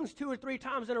off tongues 2 or 3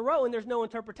 times in a row and there's no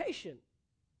interpretation.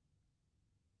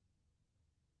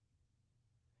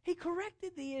 He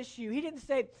corrected the issue. He didn't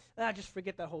say, just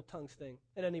forget that whole tongues thing.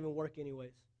 It doesn't even work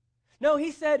anyways. No,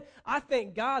 he said, I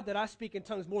thank God that I speak in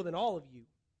tongues more than all of you.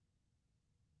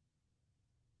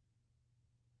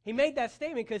 He made that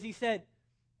statement because he said,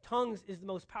 tongues is the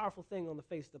most powerful thing on the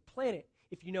face of the planet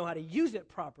if you know how to use it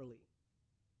properly.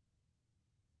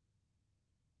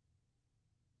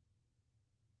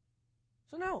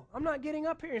 So no, I'm not getting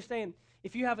up here and saying,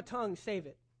 if you have a tongue, save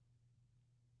it.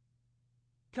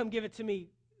 Come give it to me.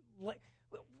 What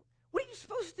are you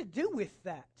supposed to do with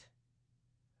that?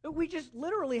 We just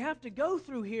literally have to go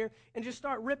through here and just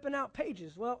start ripping out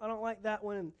pages. Well, I don't like that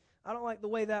one, and I don't like the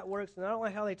way that works, and I don't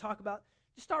like how they talk about it.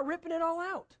 Just start ripping it all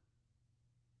out.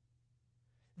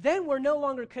 Then we're no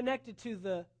longer connected to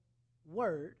the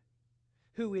Word,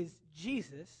 who is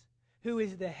Jesus, who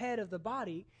is the head of the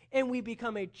body, and we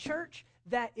become a church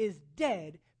that is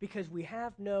dead because we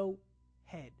have no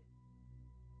head.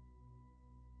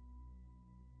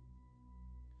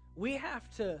 We have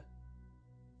to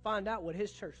find out what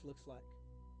his church looks like.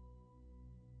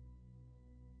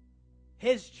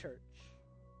 His church.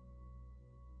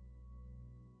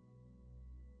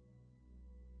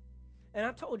 And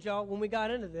I told y'all when we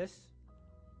got into this,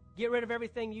 get rid of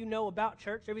everything you know about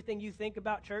church, everything you think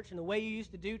about church, and the way you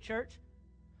used to do church.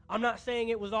 I'm not saying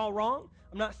it was all wrong.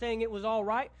 I'm not saying it was all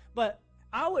right. But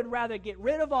I would rather get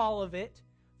rid of all of it,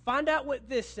 find out what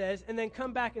this says, and then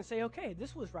come back and say, okay,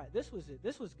 this was right. This was it.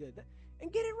 This was good.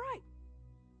 And get it right.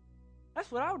 That's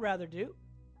what I would rather do.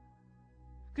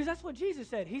 Because that's what Jesus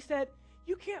said. He said,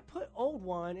 you can't put old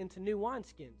wine into new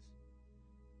wineskins.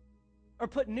 Or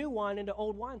put new wine into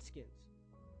old wineskins.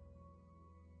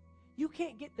 You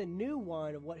can't get the new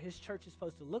wine of what his church is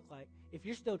supposed to look like if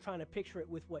you're still trying to picture it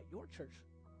with what your church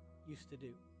used to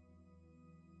do.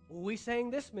 Well, we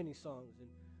sang this many songs, and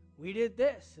we did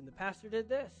this, and the pastor did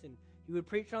this, and he would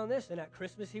preach on this, and at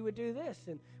Christmas he would do this,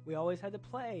 and we always had to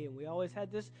play, and we always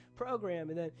had this program,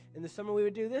 and then in the summer we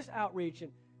would do this outreach,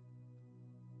 and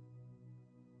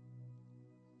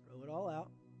throw it all out.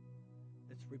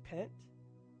 Let's repent.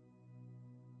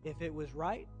 If it was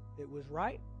right, it was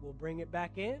right. We'll bring it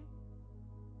back in.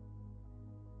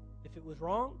 If it was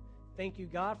wrong, thank you,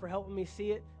 God, for helping me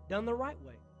see it done the right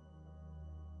way.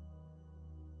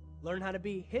 Learn how to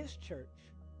be his church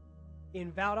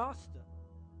in Valdosta,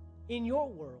 in your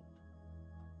world,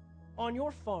 on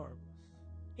your farms,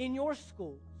 in your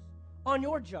schools, on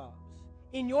your jobs,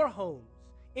 in your homes,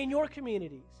 in your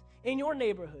communities, in your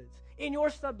neighborhoods, in your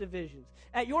subdivisions,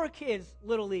 at your kids'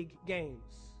 Little League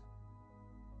games,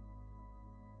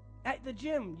 at the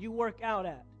gym you work out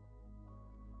at.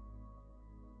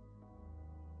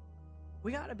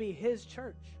 We got to be his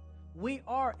church. We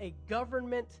are a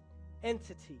government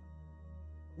entity.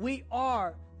 We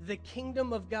are the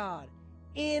kingdom of God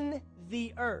in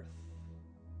the earth.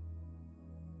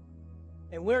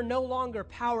 And we're no longer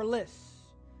powerless.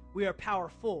 We are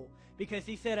powerful. Because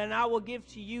he said, and I will give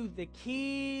to you the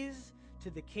keys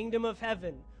to the kingdom of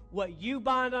heaven. What you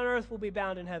bind on earth will be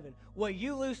bound in heaven. What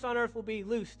you loose on earth will be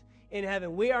loosed in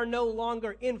heaven. We are no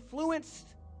longer influenced,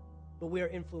 but we are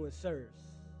influencers.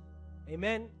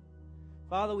 Amen.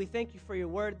 Father, we thank you for your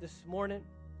word this morning.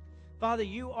 Father,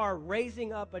 you are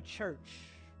raising up a church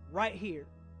right here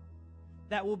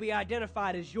that will be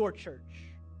identified as your church.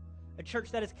 A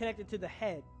church that is connected to the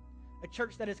head. A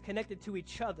church that is connected to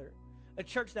each other. A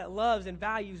church that loves and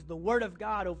values the word of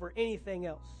God over anything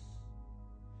else.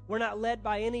 We're not led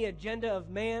by any agenda of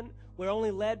man. We're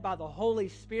only led by the Holy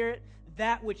Spirit.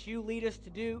 That which you lead us to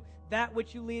do, that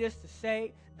which you lead us to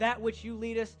say, that which you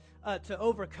lead us to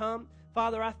overcome.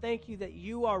 Father, I thank you that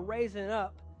you are raising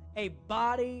up a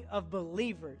body of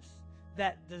believers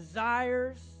that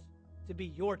desires to be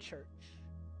your church.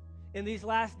 In these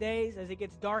last days, as it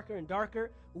gets darker and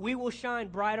darker, we will shine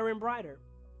brighter and brighter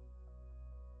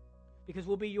because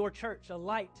we'll be your church, a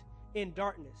light in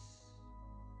darkness.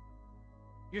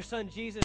 Your son Jesus